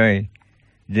familioj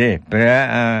de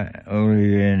praa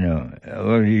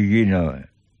origino.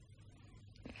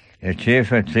 La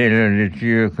ĉefa celo de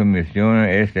tiu komisiono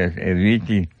estas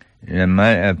eviti la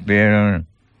malaperon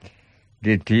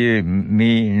de tiuj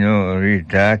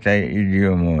minoritataj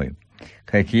idiomoj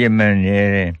kaj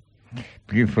tiamaniere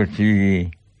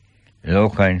plifortigi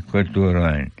lokan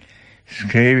kulturon.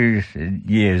 Skribis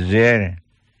Jezer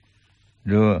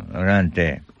Dorante.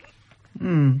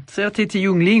 Certe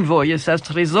tiun lingvoj estas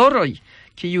trezoroj,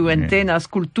 kiu entenas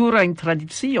kulturajn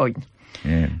tradiciojn.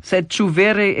 Sed ĉu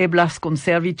vere eblas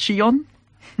konservi ĉion?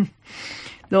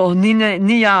 Do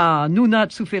nia nuna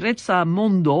sufereca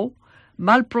mondo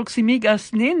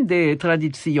malproksimigas nin de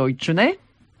tradicioj, ĉu ne?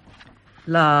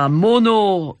 La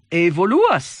mono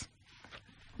evoluas.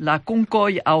 La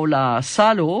konkoj aŭ la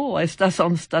salo estas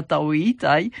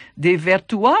anstataŭitaj de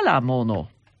virtuala mono.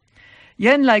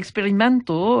 Jen la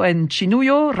eksperimento en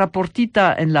Ĉinujo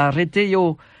raportita en la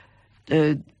retejo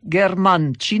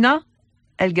german-ĉina,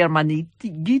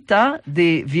 elgermanigita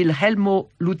de Vilhelmo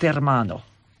Lutermano.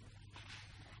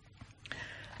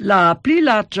 La pli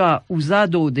larĝa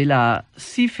uzado de la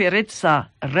cifereca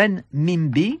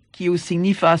renminbi, kiu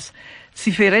signifas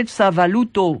cifereca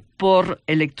valuto por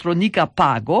elektronika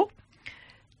pago,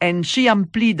 en ĉiam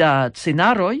pli da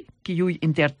scenaroj, kiuj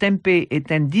intertempe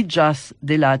etendiĝas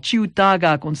de la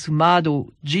ĉiutaga konsumado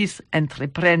ĝis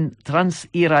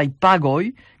transirai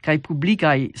pagoj kaj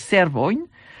publikaj servojn,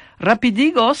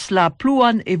 rapidigos la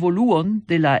pluan evoluon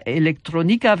de la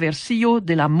elektronika versio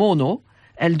de la mono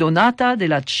eldonata de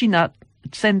la Ĉina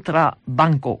Centra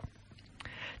Banko.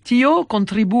 Tio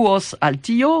contribuos al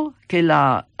tio che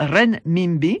la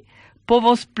renminbi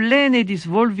povos plene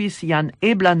disvolvi sian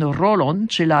eblan rolon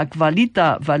ĉe la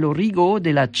kvalita valorigo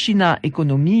de la ĉina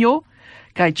ekonomio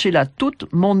kaj ĉe la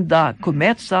tutmonda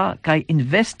komerca kaj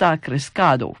investa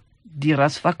kreskado,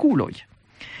 diras fakuloj.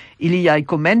 Iliaj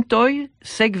komentoj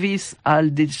sekvis al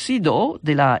decido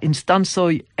de la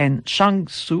instancoj en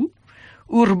Changsu,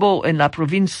 urbo en la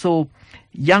provinco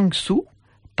Jiangsu,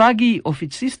 pagi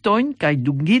oficistojn kaj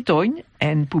dungitojn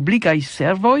en publikaj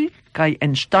servoj kaj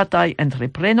en ŝtataj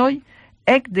entreprenoj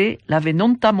ekde la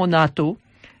venonta monato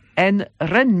en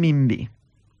renminbi.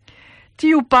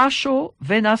 Tiu paŝo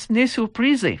venas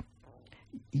nesurprize.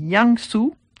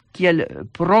 Jiangsu, kiel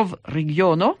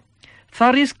provregiono,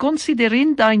 faris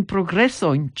konsiderintajn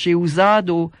progresojn ĉe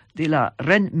uzado de la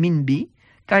renminbi,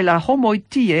 kaj la homoj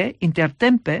tie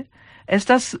intertempe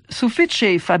estas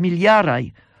sufiĉe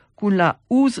familiaraj kun la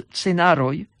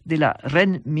uz-scenaroj de la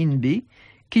renminbi,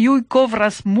 kiuj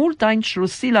kovras multajn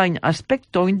ŝlosilajn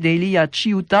aspektojn de lia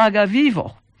ĉiutaga vivo,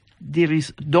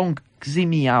 diris Dong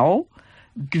Ximiao,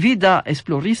 gvida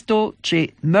esploristo ĉe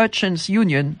Merchants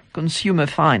Union Consumer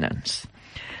Finance.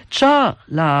 Ĉar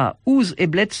la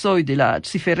uz-eblecoj de la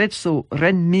cifereco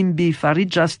renminbi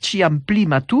fariĝas ĉiam pli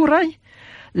maturaj,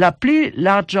 la pli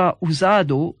larĝa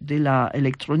uzado de la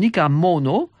elektronika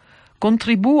mono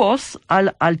contribuos al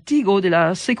altigo de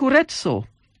la secureco,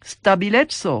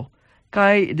 stabileco,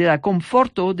 kaj de la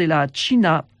komforto de la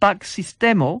ĉina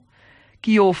pagsistemo,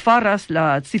 kio faras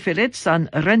la ciferecan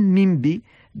renminbi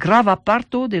grava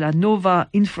parto de la nova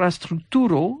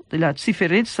infrastrukturo de la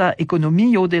cifereca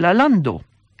ekonomio de la lando.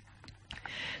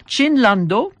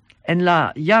 Ĉinlando en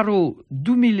la jaro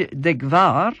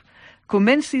 2010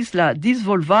 komencis la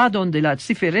disvolvadon de la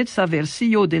cifereca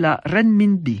versio de la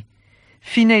renminbi.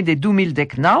 Fine de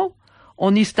 2019,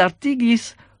 oni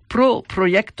startigis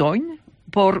projektojn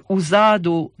por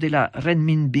uzado de la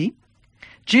renminbi.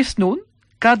 Ĝis nun,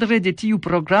 kadre de tiu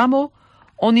programo,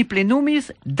 oni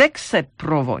plenumis 17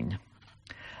 provojn.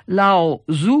 Laŭ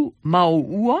Zhu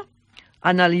Maohua,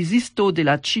 analizisto de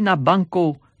la Ĉina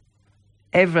banko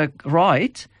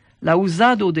Evergrande, la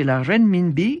uzado de la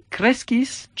renminbi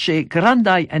kreskis ĉe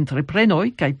grandaj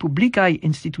entreprenoj kaj publikaj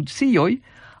institucioj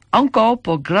ankaŭ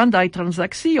por grandaj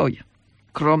transakcioj.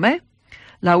 Krome,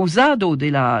 la uzado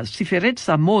de la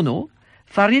cifereca mono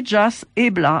fariĝas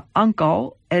ebla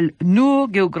ankaŭ el nur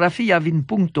geografia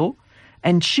vidpunkto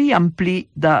en ĉiam pli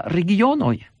da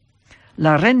regionoj.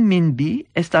 La renminbi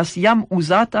estas jam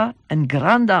uzata en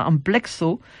granda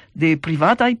amplekso de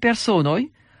privataj personoj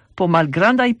por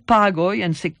malgrandaj pagoj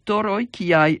en sektoroj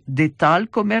kiaj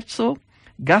detalkomerco,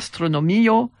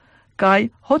 gastronomio kaj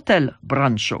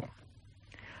hotelbranĉo.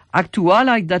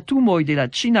 Actualaj datumoj de la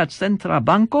Ĉina Centra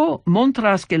Banko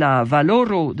montras ke la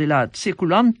valoro de la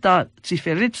cirkulanta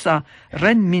cifereca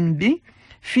renminbi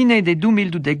fine de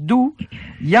 2022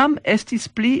 jam estis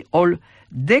pli ol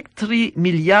 13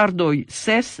 miliardoj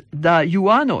 6 da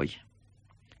juanoj.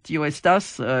 Tio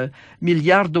estas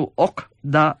miliardo ok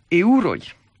da euroj.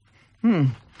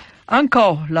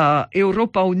 Ankaŭ la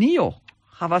Eŭropa Unio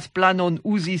havas planon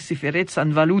uzi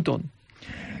ciferecan valuton.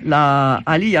 La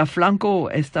alia flanco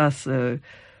estas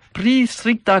pri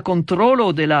strikta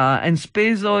kontrolo de la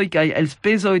enspezoj kaj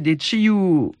elspezoj de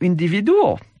ĉiu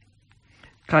individuo.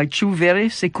 Kaj ĉu vere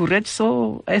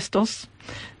sekureco estos?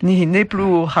 Ni ne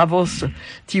plu havos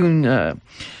tiun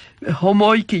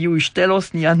homoj, kiuj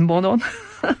ŝtelos nian monon.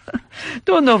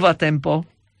 Do nova tempo.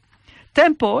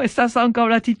 Tempo estas ankaŭ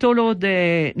la titolo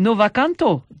de nova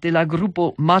kanto de la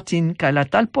grupo Martin kaj la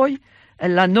Talpoj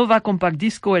en la nova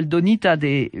kompaktdisko eldonita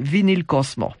de Vinil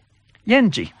Cosmo. Jen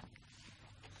ĝi.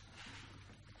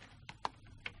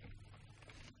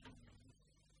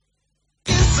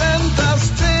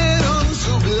 Sentas teron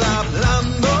sub la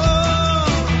blando,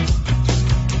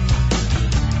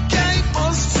 kaj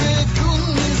post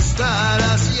sekundi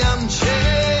staras jam ĉe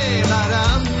la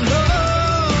rando.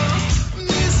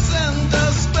 Mi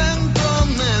sentas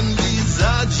venton en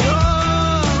vizaĝo.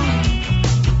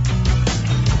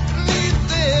 Mi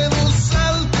devus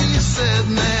salti, sed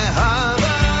ne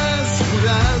havas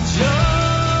kuraĝo.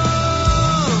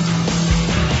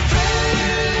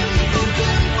 Tempo,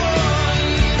 tempo,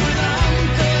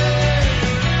 irante.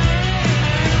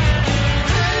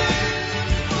 Tempo,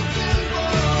 tempo,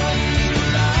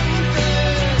 irante.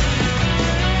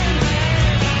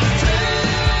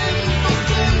 Tempo,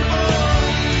 tempo,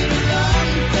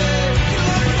 irante.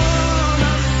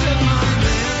 Laboras en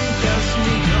malvencas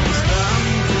mi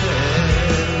constante.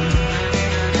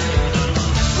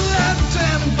 La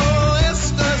tempo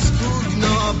estas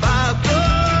pugnobato,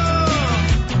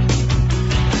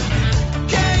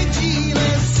 kaj ĝi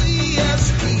ne scias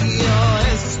kio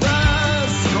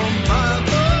estas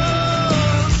kompato.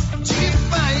 Ĝi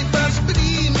fajfas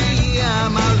pri mia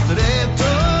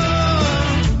maltrato,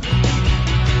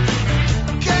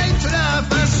 kaj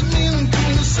trafas min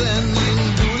kun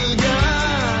senindulga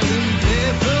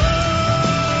impeto.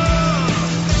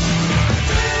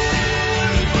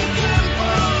 Tempo,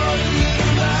 tempo,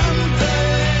 irante.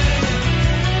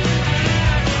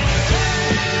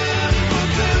 Tempo,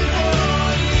 tempo,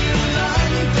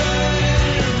 irante.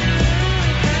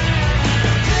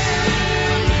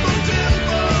 Tempo,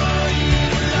 tempo,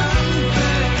 irante.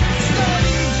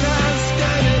 Stariĝas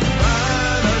kaj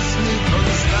reparas mi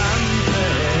konstante.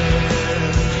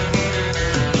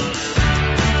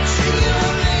 Ĉio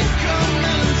ne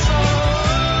komencos,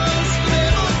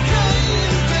 strevo kaj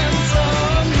intenco,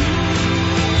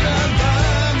 nura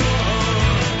vano.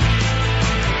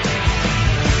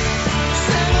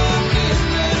 Se oni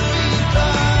ne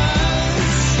vidas,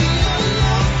 ĉio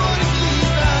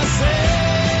forglitas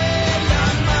en la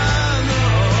mano.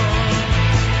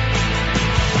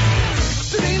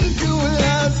 Trinku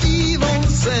la vivon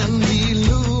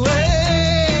senilue,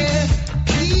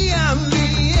 kiam vi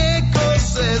ekos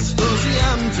estos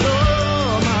jam tro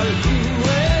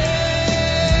malfrue.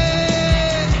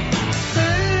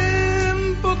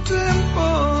 Tempo, tempo,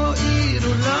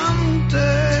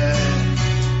 irulante.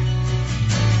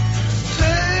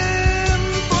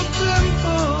 Tempo,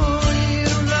 tempo,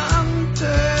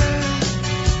 irulante.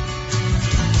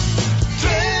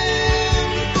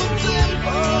 Tempo,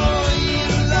 tempo,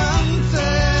 irulante.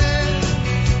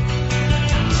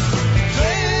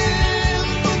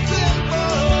 Tempo, tempo,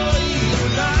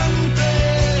 irulante.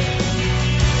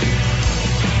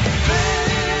 Tempo,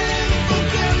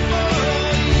 tempo,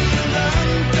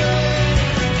 irulante.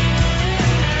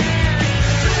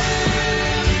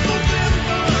 Tempo,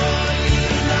 tempo,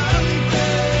 irulante.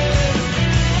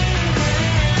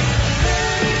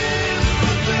 Tempo,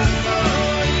 tempo,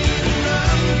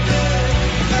 irulante.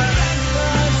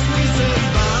 Talentas mi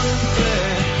servante,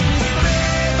 mis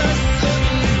brevas se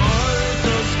mi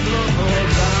mortos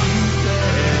klopodante.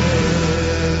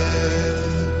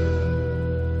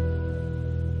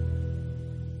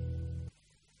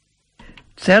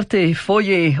 Certe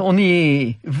foje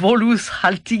oni volus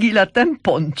haltigi la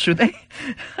tempon, ĉu ne?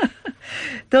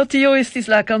 Do tio estis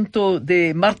la kanto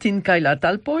de Martin kaj la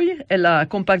Talpoj el la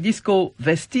kompaktdisko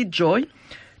Vestiĝoj,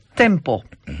 Tempo.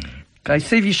 Kaj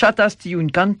se vi ŝatas tiujn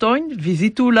kantojn,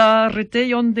 vizitu la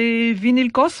retejon de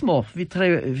Vinil Cosmo. Vi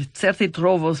certe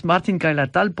trovos Martin kaj la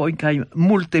Talpoj kaj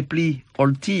multe pli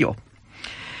ol tio.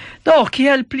 Do,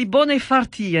 kiel pli bone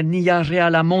farti en nia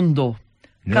reala mondo?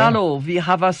 Carlo, vi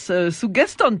havas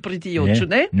sugeston pri tio, ĉu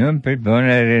ne? Nun pri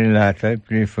bona rilatoj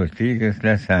plifortigas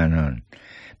la sanon.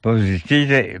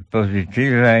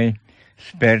 Pozitivaj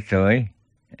spertoj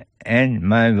en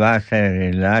malvasaj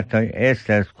rilatoj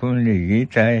estas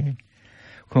kunligitaj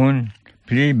kun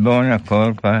pli bona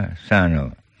korpa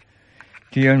sano.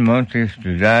 Tion montris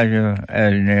studaĵo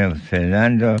el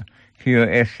Novzelando, kio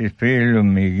estis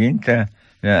prilumiginta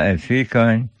la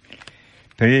efikojn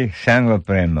pri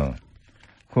sangopremo,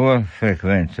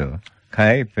 korfrekvenco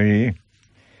kaj pri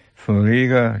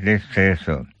forigo de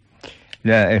streso.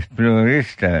 La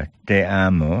esplorista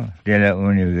teamo de la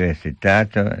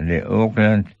Universitato de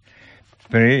Auckland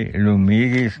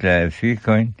prilumigis la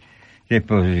efikojn de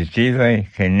pozitivaj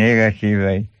kaj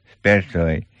negativaj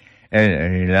spertoj el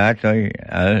rilatoj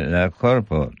al la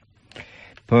korpo.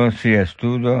 Por sia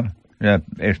studo, la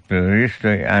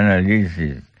esploristoj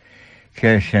analizis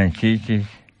kiel ŝanĝiĝis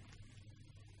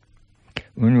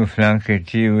unuflanke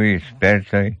tiuj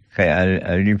spertoj kaj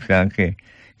aliflanke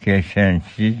kiel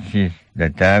ŝanĝiĝis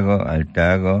de tago al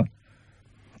tago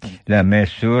la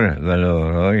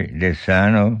mezurvaloroj de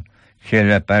sano ĉe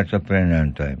la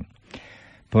partoprenantoj.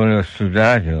 Por la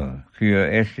studaĵo, kio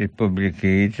estis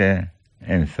publikigita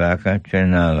en faka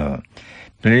ĵurnalo,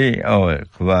 pli ol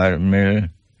 4,000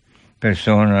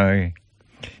 personoj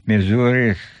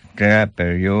mezuris tra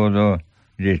periodo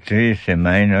de 3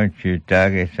 semajnoj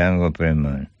ĉiutage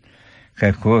sangopremon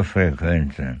kaj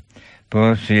korfrekvencon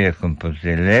por sia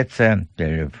kompatileca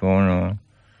telefono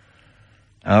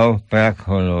aŭ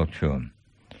brakhorloĝo.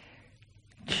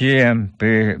 Ĉiam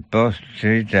post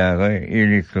 3 tagoj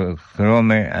ili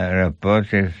krome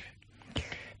raportis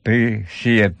pri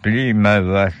sia pli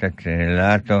malvasta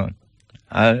rilato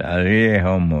al aliaj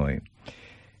homoj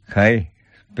kaj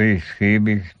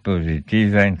priskribis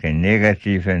pozitivan kaj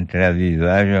negativan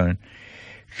travivaĵon,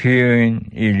 kiujn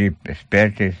ili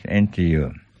spertis en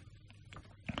tio.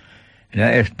 La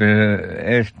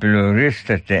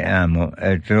esplorista teamo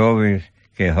eltrovis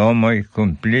ke homoj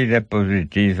kun pli da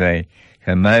pozitivaj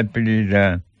kaj malpli da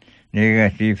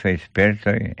negativaj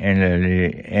spertoj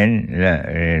en la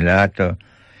rilato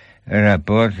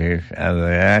raportis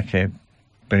averaĝe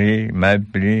pri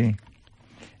malpli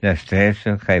la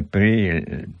streso kaj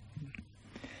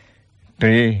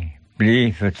pli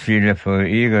facila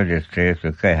forigo de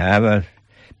streso kaj havas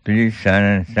pli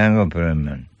sanan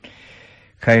sangopremon.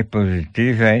 Kaj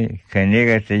pozitivaj kaj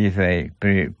negativaj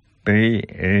pri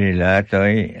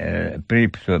rilataj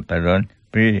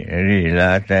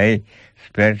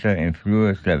spertoj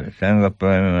influas la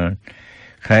sangopremon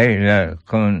kaj la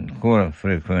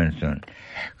korfrekvencon.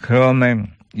 Krome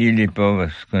ili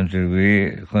povas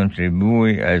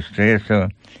kontribui al streso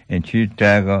en ĉiu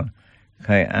tago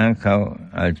kaj ankaŭ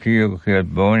al tio kiel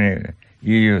bone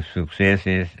iu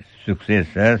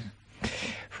sukcesas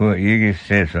forigi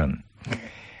streson.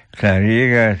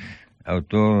 Klarigas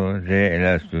aŭtoro de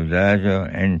la studaĵo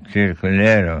en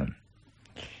cirkulero.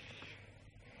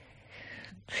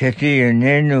 Se tio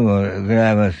ne nur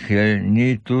gravas kiel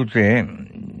ni tute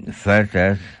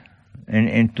fartas en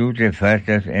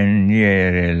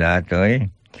niaj rilatoj,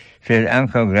 sed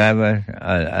ankaŭ gravas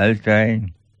al altaj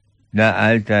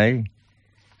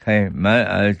kaj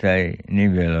malaltaj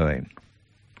niveloj.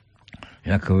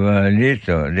 La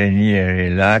kvalito de niaj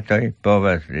rilatoj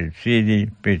povas decidi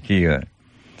pri tio.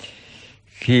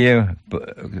 Kie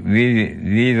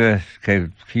vivas kaj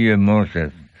kie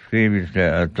mortas, skribis la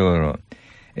aŭtoro.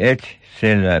 Eĉ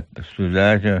se la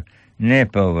studaĵo ne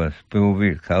povas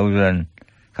pruvi kaŭzan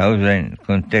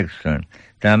kontekston,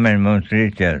 tamen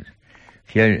montriĝas,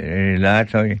 kiel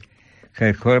rilatoj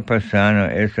kaj korpa sano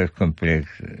estas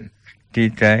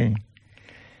komplektitaj.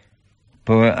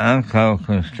 Por ankaŭ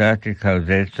konstati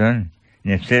kaŭzecon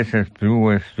necesas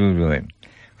pluaj studoj.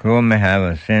 Krome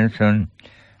havas sencon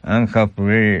ankaŭ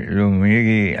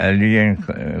prilumigi aliajn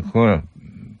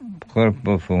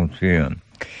korpofunkcion,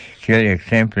 kiel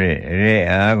ekzemple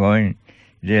reagojn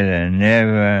de la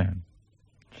nerva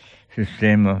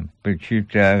sistemo pri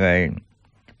ĉiutagaj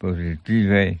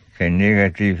pozitivaj kaj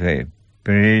negativaj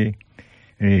pri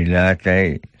rilataj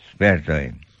spertoj.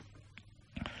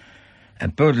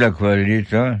 Apud la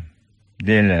kvalito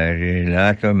de la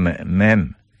rilato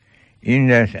mem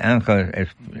indas ankaŭ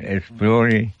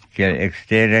esplori kiel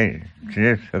eksteraj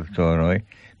stresfaktoroj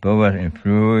povas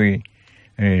influi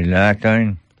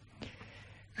rilatojn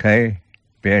kaj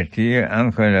per tio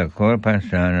ankaŭ la korpan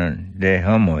sanon de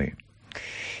homoj.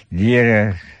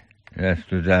 Diras la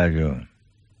studaĵo.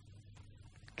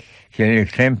 Kiel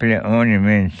ekzemple oni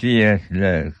mencias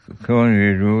la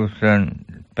kronvirusan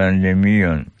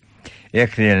pandemion.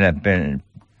 Ekde la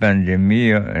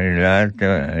pandemio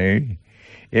rilatoj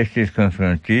estis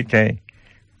konfrontitaj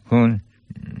kun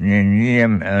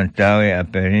neniam antaŭe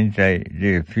aperintaj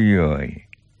defioj.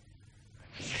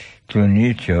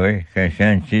 Tuniĉoj kaj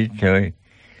ŝanĝiĝoj,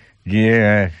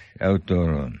 diras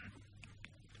aŭtoro.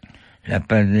 La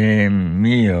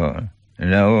pandemio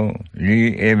laŭ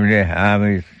li eble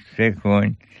havis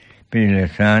sekvojn pri la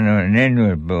sano ne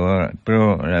nur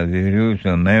pro la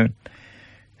viruso mem,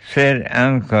 sed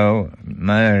ankaŭ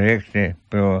malrekte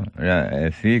pro la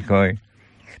efikoj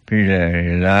pri la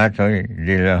rilatoj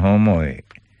de la homoj,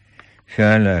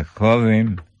 ĉar la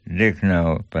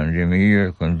COVID-19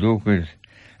 pandemio kondukis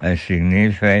al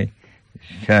signifaj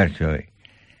ŝarĝoj,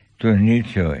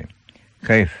 turniĝoj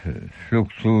kaj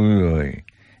fluktuoj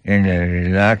en la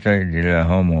rilatoj de la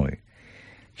homoj.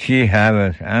 Ŝi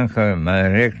havas ankaŭ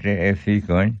malrekte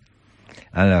efikon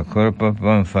al la korpo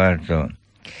bonfarto,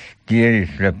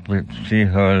 diris la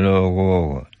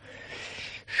psicologo.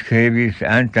 Skribis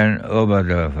Anton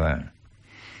Oberndorfer.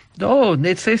 Do,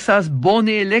 necesas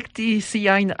bone elekti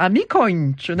siajn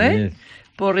amikojn, ĉu ne? Yes.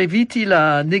 Por eviti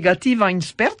la negativajn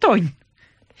spertojn.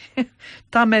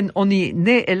 Tamen oni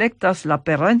ne elektas la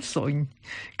parencojn,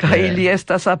 kaj ili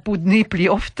estas apud ni pli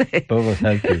ofte. Povas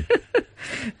halti.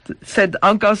 Sed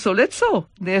ankaŭ soleco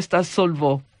ne estas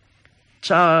solvo,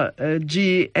 ĉar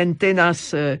ĝi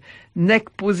entenas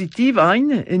nek pozitivajn,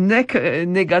 nek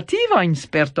negativajn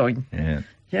spertojn.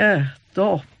 Do.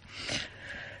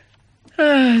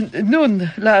 Nun,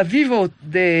 la vivo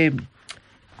de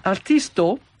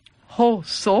artisto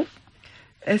Ho-So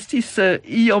estis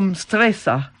iom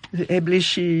stresa. Eble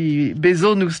ŝi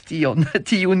bezonus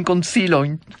tiun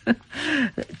konsilojn.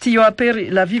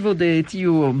 La vivo de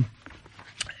tiu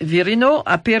virino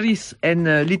aperis en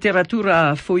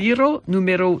Literatura Foiro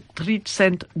numero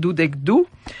 322,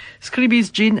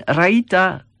 skribis ĝin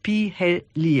Raita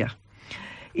Pytälä.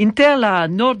 Inter la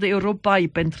nord-eŭropaj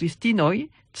pentristinoj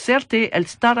certe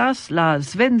elstaras la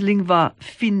svenlingva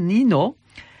finnino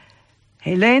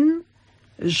Helene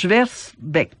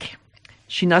Schwersbeck.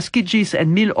 Ŝi naskiĝis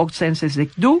en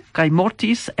 1862 kaj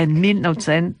mortis en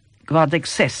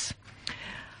 1946.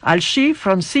 Al ŝi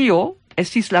Francio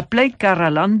estis la plej kara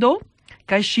lando,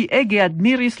 kaj ŝi ege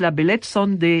admiris la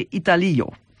belecon de Italio.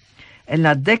 En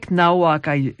la 19.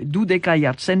 kaj 20.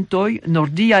 jarcentoj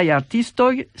nordiaj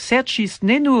artistoj serĉis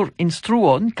ne nur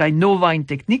instruon kaj novajn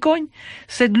teknikojn,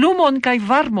 sed lumon kaj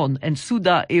varmon en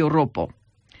suda Eŭropo.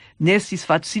 Ne estis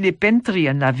facile pentri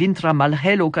en la vintra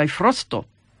malhelo kaj frosto.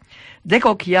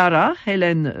 10-jara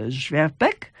Helene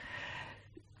Schwersbeck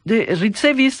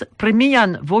ricevis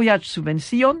premian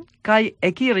vojaĝsubvencion kaj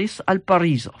ekiris al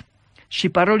Parizo. Ŝi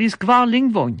parolis 4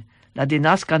 lingvojn, la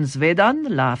denaskan svedan,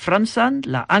 la francan,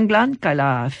 la anglan kaj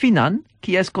la finnan,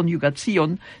 kies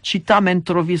konjugacion ŝi tamen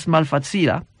trovis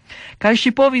malfacila, kaj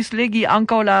ŝi povis legi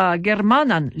ankaŭ la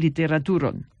germanan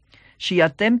literaturon.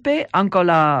 Siatempe ankaŭ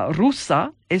la rusa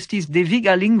estis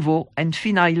deviga lingvo en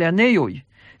finnaj lernejoj.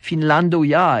 Finnlando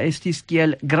ja estis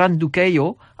kiel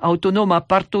granddukejo, aŭtonoma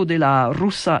parto de la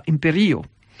rusa imperio.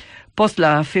 Post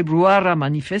la februara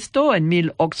manifesto en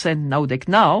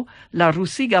 1899, la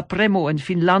rusiga premo en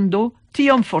Finnlando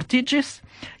tiom fortiĝis,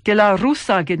 ke la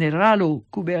rusa generalo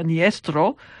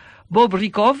guberniestro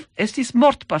Bobrikov estis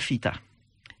mortpafita.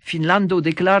 Finnlando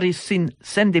deklaris sin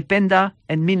sendependa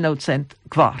en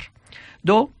 1904.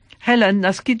 Do, Helen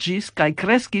naskiĝis kaj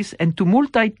kreskis en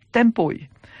tumultaj tempoj.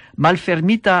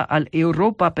 Malfermita al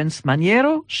Europa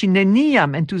pensmaniero, ŝi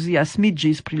neniam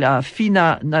entuziasmiĝis pri la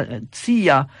fina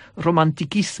nacia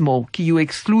romantikismo, kiu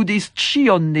ekskludis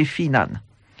ĉion nefinan.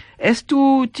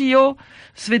 Estu tio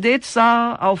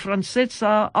svedeca aŭ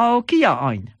franceca aŭ kia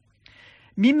ajn.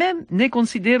 Mi mem ne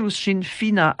konsiderus ŝin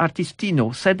fina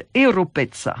artistino, sed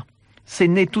eŭropeca, se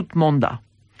ne tutmonda.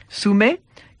 Sume,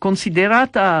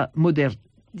 konsiderata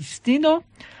modernistino,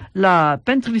 la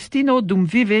pentristino dum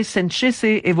vive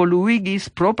senĉese evoluigis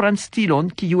propran stilon,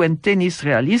 kiu entenis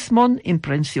realismon,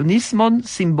 impresionismon,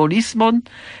 simbolismon,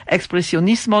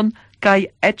 ekspresionismon kaj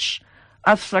eĉ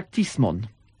abstraktismon.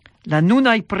 La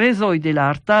nunaj prezoj de la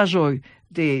artaĵoj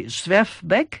de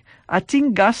Schwersbeck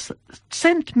atingas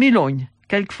 100,000,000,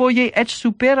 kelkfoje eĉ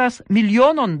superas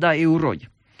 1,000,000 da eŭroj.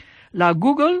 La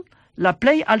Google, la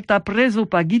plej alta prezo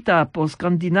pagita por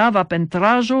skandinava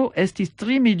pentraĵo estis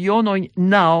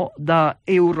 3,900,000 da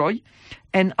eŭroj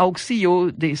en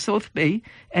aŭkcio de Sotheby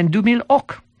en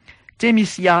 2008.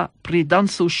 Temis ja pri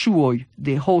dancoŝuoj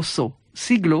de Ho-So,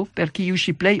 siglo per kiu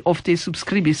ŝi plej ofte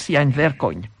subskribis siajn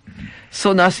verkojn.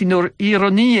 Sonas nur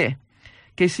ironie,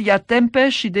 ke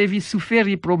siatempe ŝi devis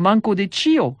suferi pro manko de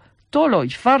ĉio, toloj,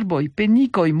 farboj,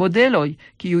 penikoj, modeloj,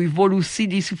 kiuj volus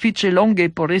sidi sufiĉe longe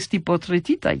por esti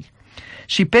portretitaj.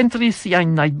 Si pentris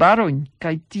siajn najbarojn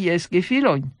kaj ties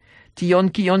gefilojn, tion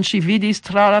kion si vidis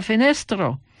tra la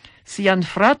fenestro, sian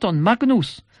fraton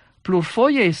Magnus,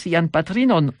 plurfoje sian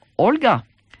patrinon Olga,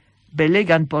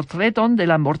 belegan portreton de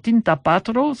la mortinta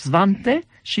patro Svante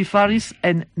si faris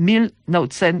en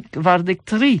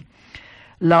 1943,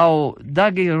 lau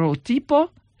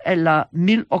daguerrotipo el la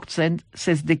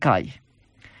 1860.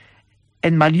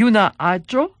 En maljuna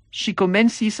aĝo si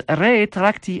komencis ree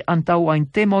trakti antaŭajn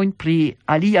temojn pri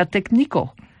alia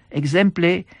tekniko,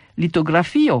 ekzemple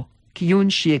litografio,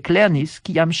 kiun si eklernis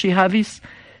kiam si havis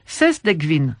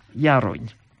 69 jarojn.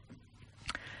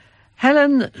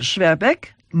 Helen Schwerbeck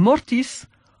mortis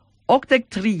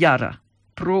 83-jara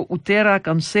pro utera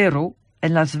kancero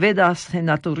en la sveda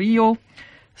senatorio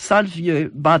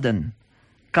Salvjöbaden,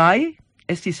 kaj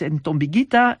estis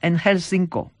entombigita en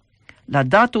Helsinko. La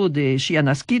dato de sia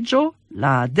naskiĝo,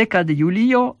 la 10 de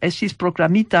julio, estis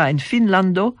proklamita en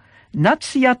Finnlando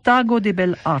Nacia Tago de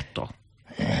Belarto.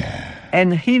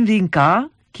 En Hinvinka,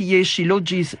 kie ŝi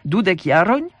loĝis 20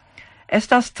 jarojn,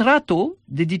 estas strato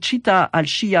dediĉita al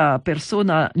ŝia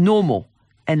persona nomo,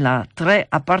 en la tre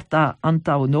aparta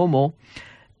antaŭnomo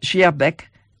Schwerbeck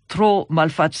tro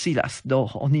malfacilas, do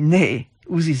oni ne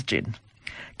uzis ĝin.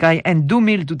 Kaj en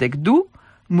 2022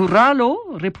 muralo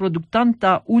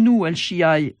reproduktanta unu el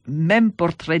ŝiaj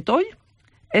memportretoj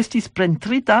estis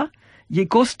pentrita je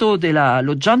kosto de la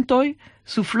loĝantoj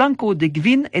sur flanko de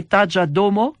 5-etaĝa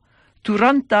domo,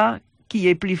 turanta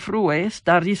kie pli frue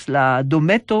staris la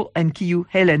dometo en kiu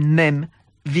Helen mem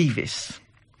vivis.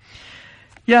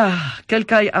 Ja,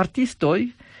 kelkaj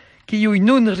artistoj, kiuj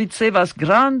nun ricevas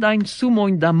grandajn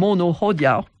sumojn da mono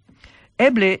hodiaŭ,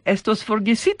 eble estos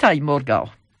forgesitaj morgaŭ.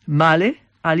 Male,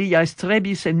 aliaj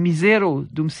strebis en mizero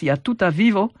dum sia tuta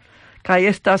vivo, kaj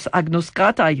estas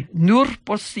agnoskataj nur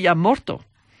post sia morto.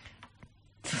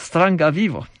 Stranga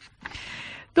vivo.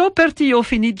 Do per tio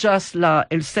finiĝas la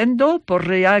elsendo. Por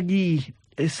reagi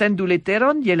sendu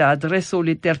leteron je la adreso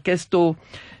leterkesto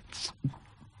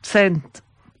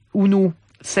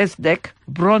 10160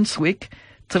 Brunswick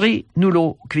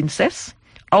 3056,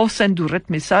 aŭ sendu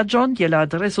retmesaĝon je la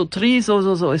adreso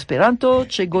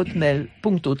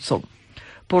 3zozozoesperanto@gmail.com.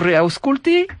 Por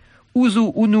reaŭskulti,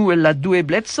 uzu unu el la du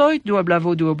eblecoj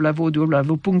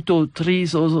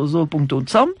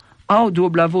www.3zozozo.com aŭ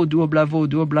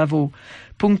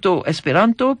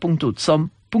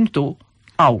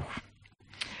www.esperanto.com.au.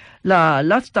 La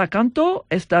lasta canto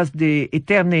estas de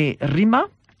Eterne Rima,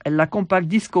 el la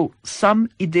compactdisco Sam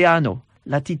Ideano.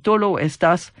 La titolo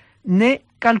estas Ne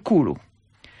calculu.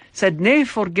 Sed ne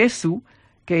forgesu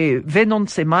che venon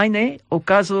semajne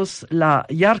okazos la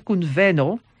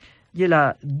jarkunveno je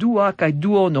la 2 kaj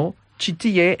duono ĉi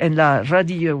tie en la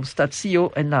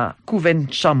radiostacio en la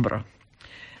Kuvenĉambro.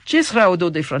 Ĝis raŭdo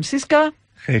de Francisca.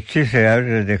 Ĝis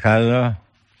raŭdo de Carlo.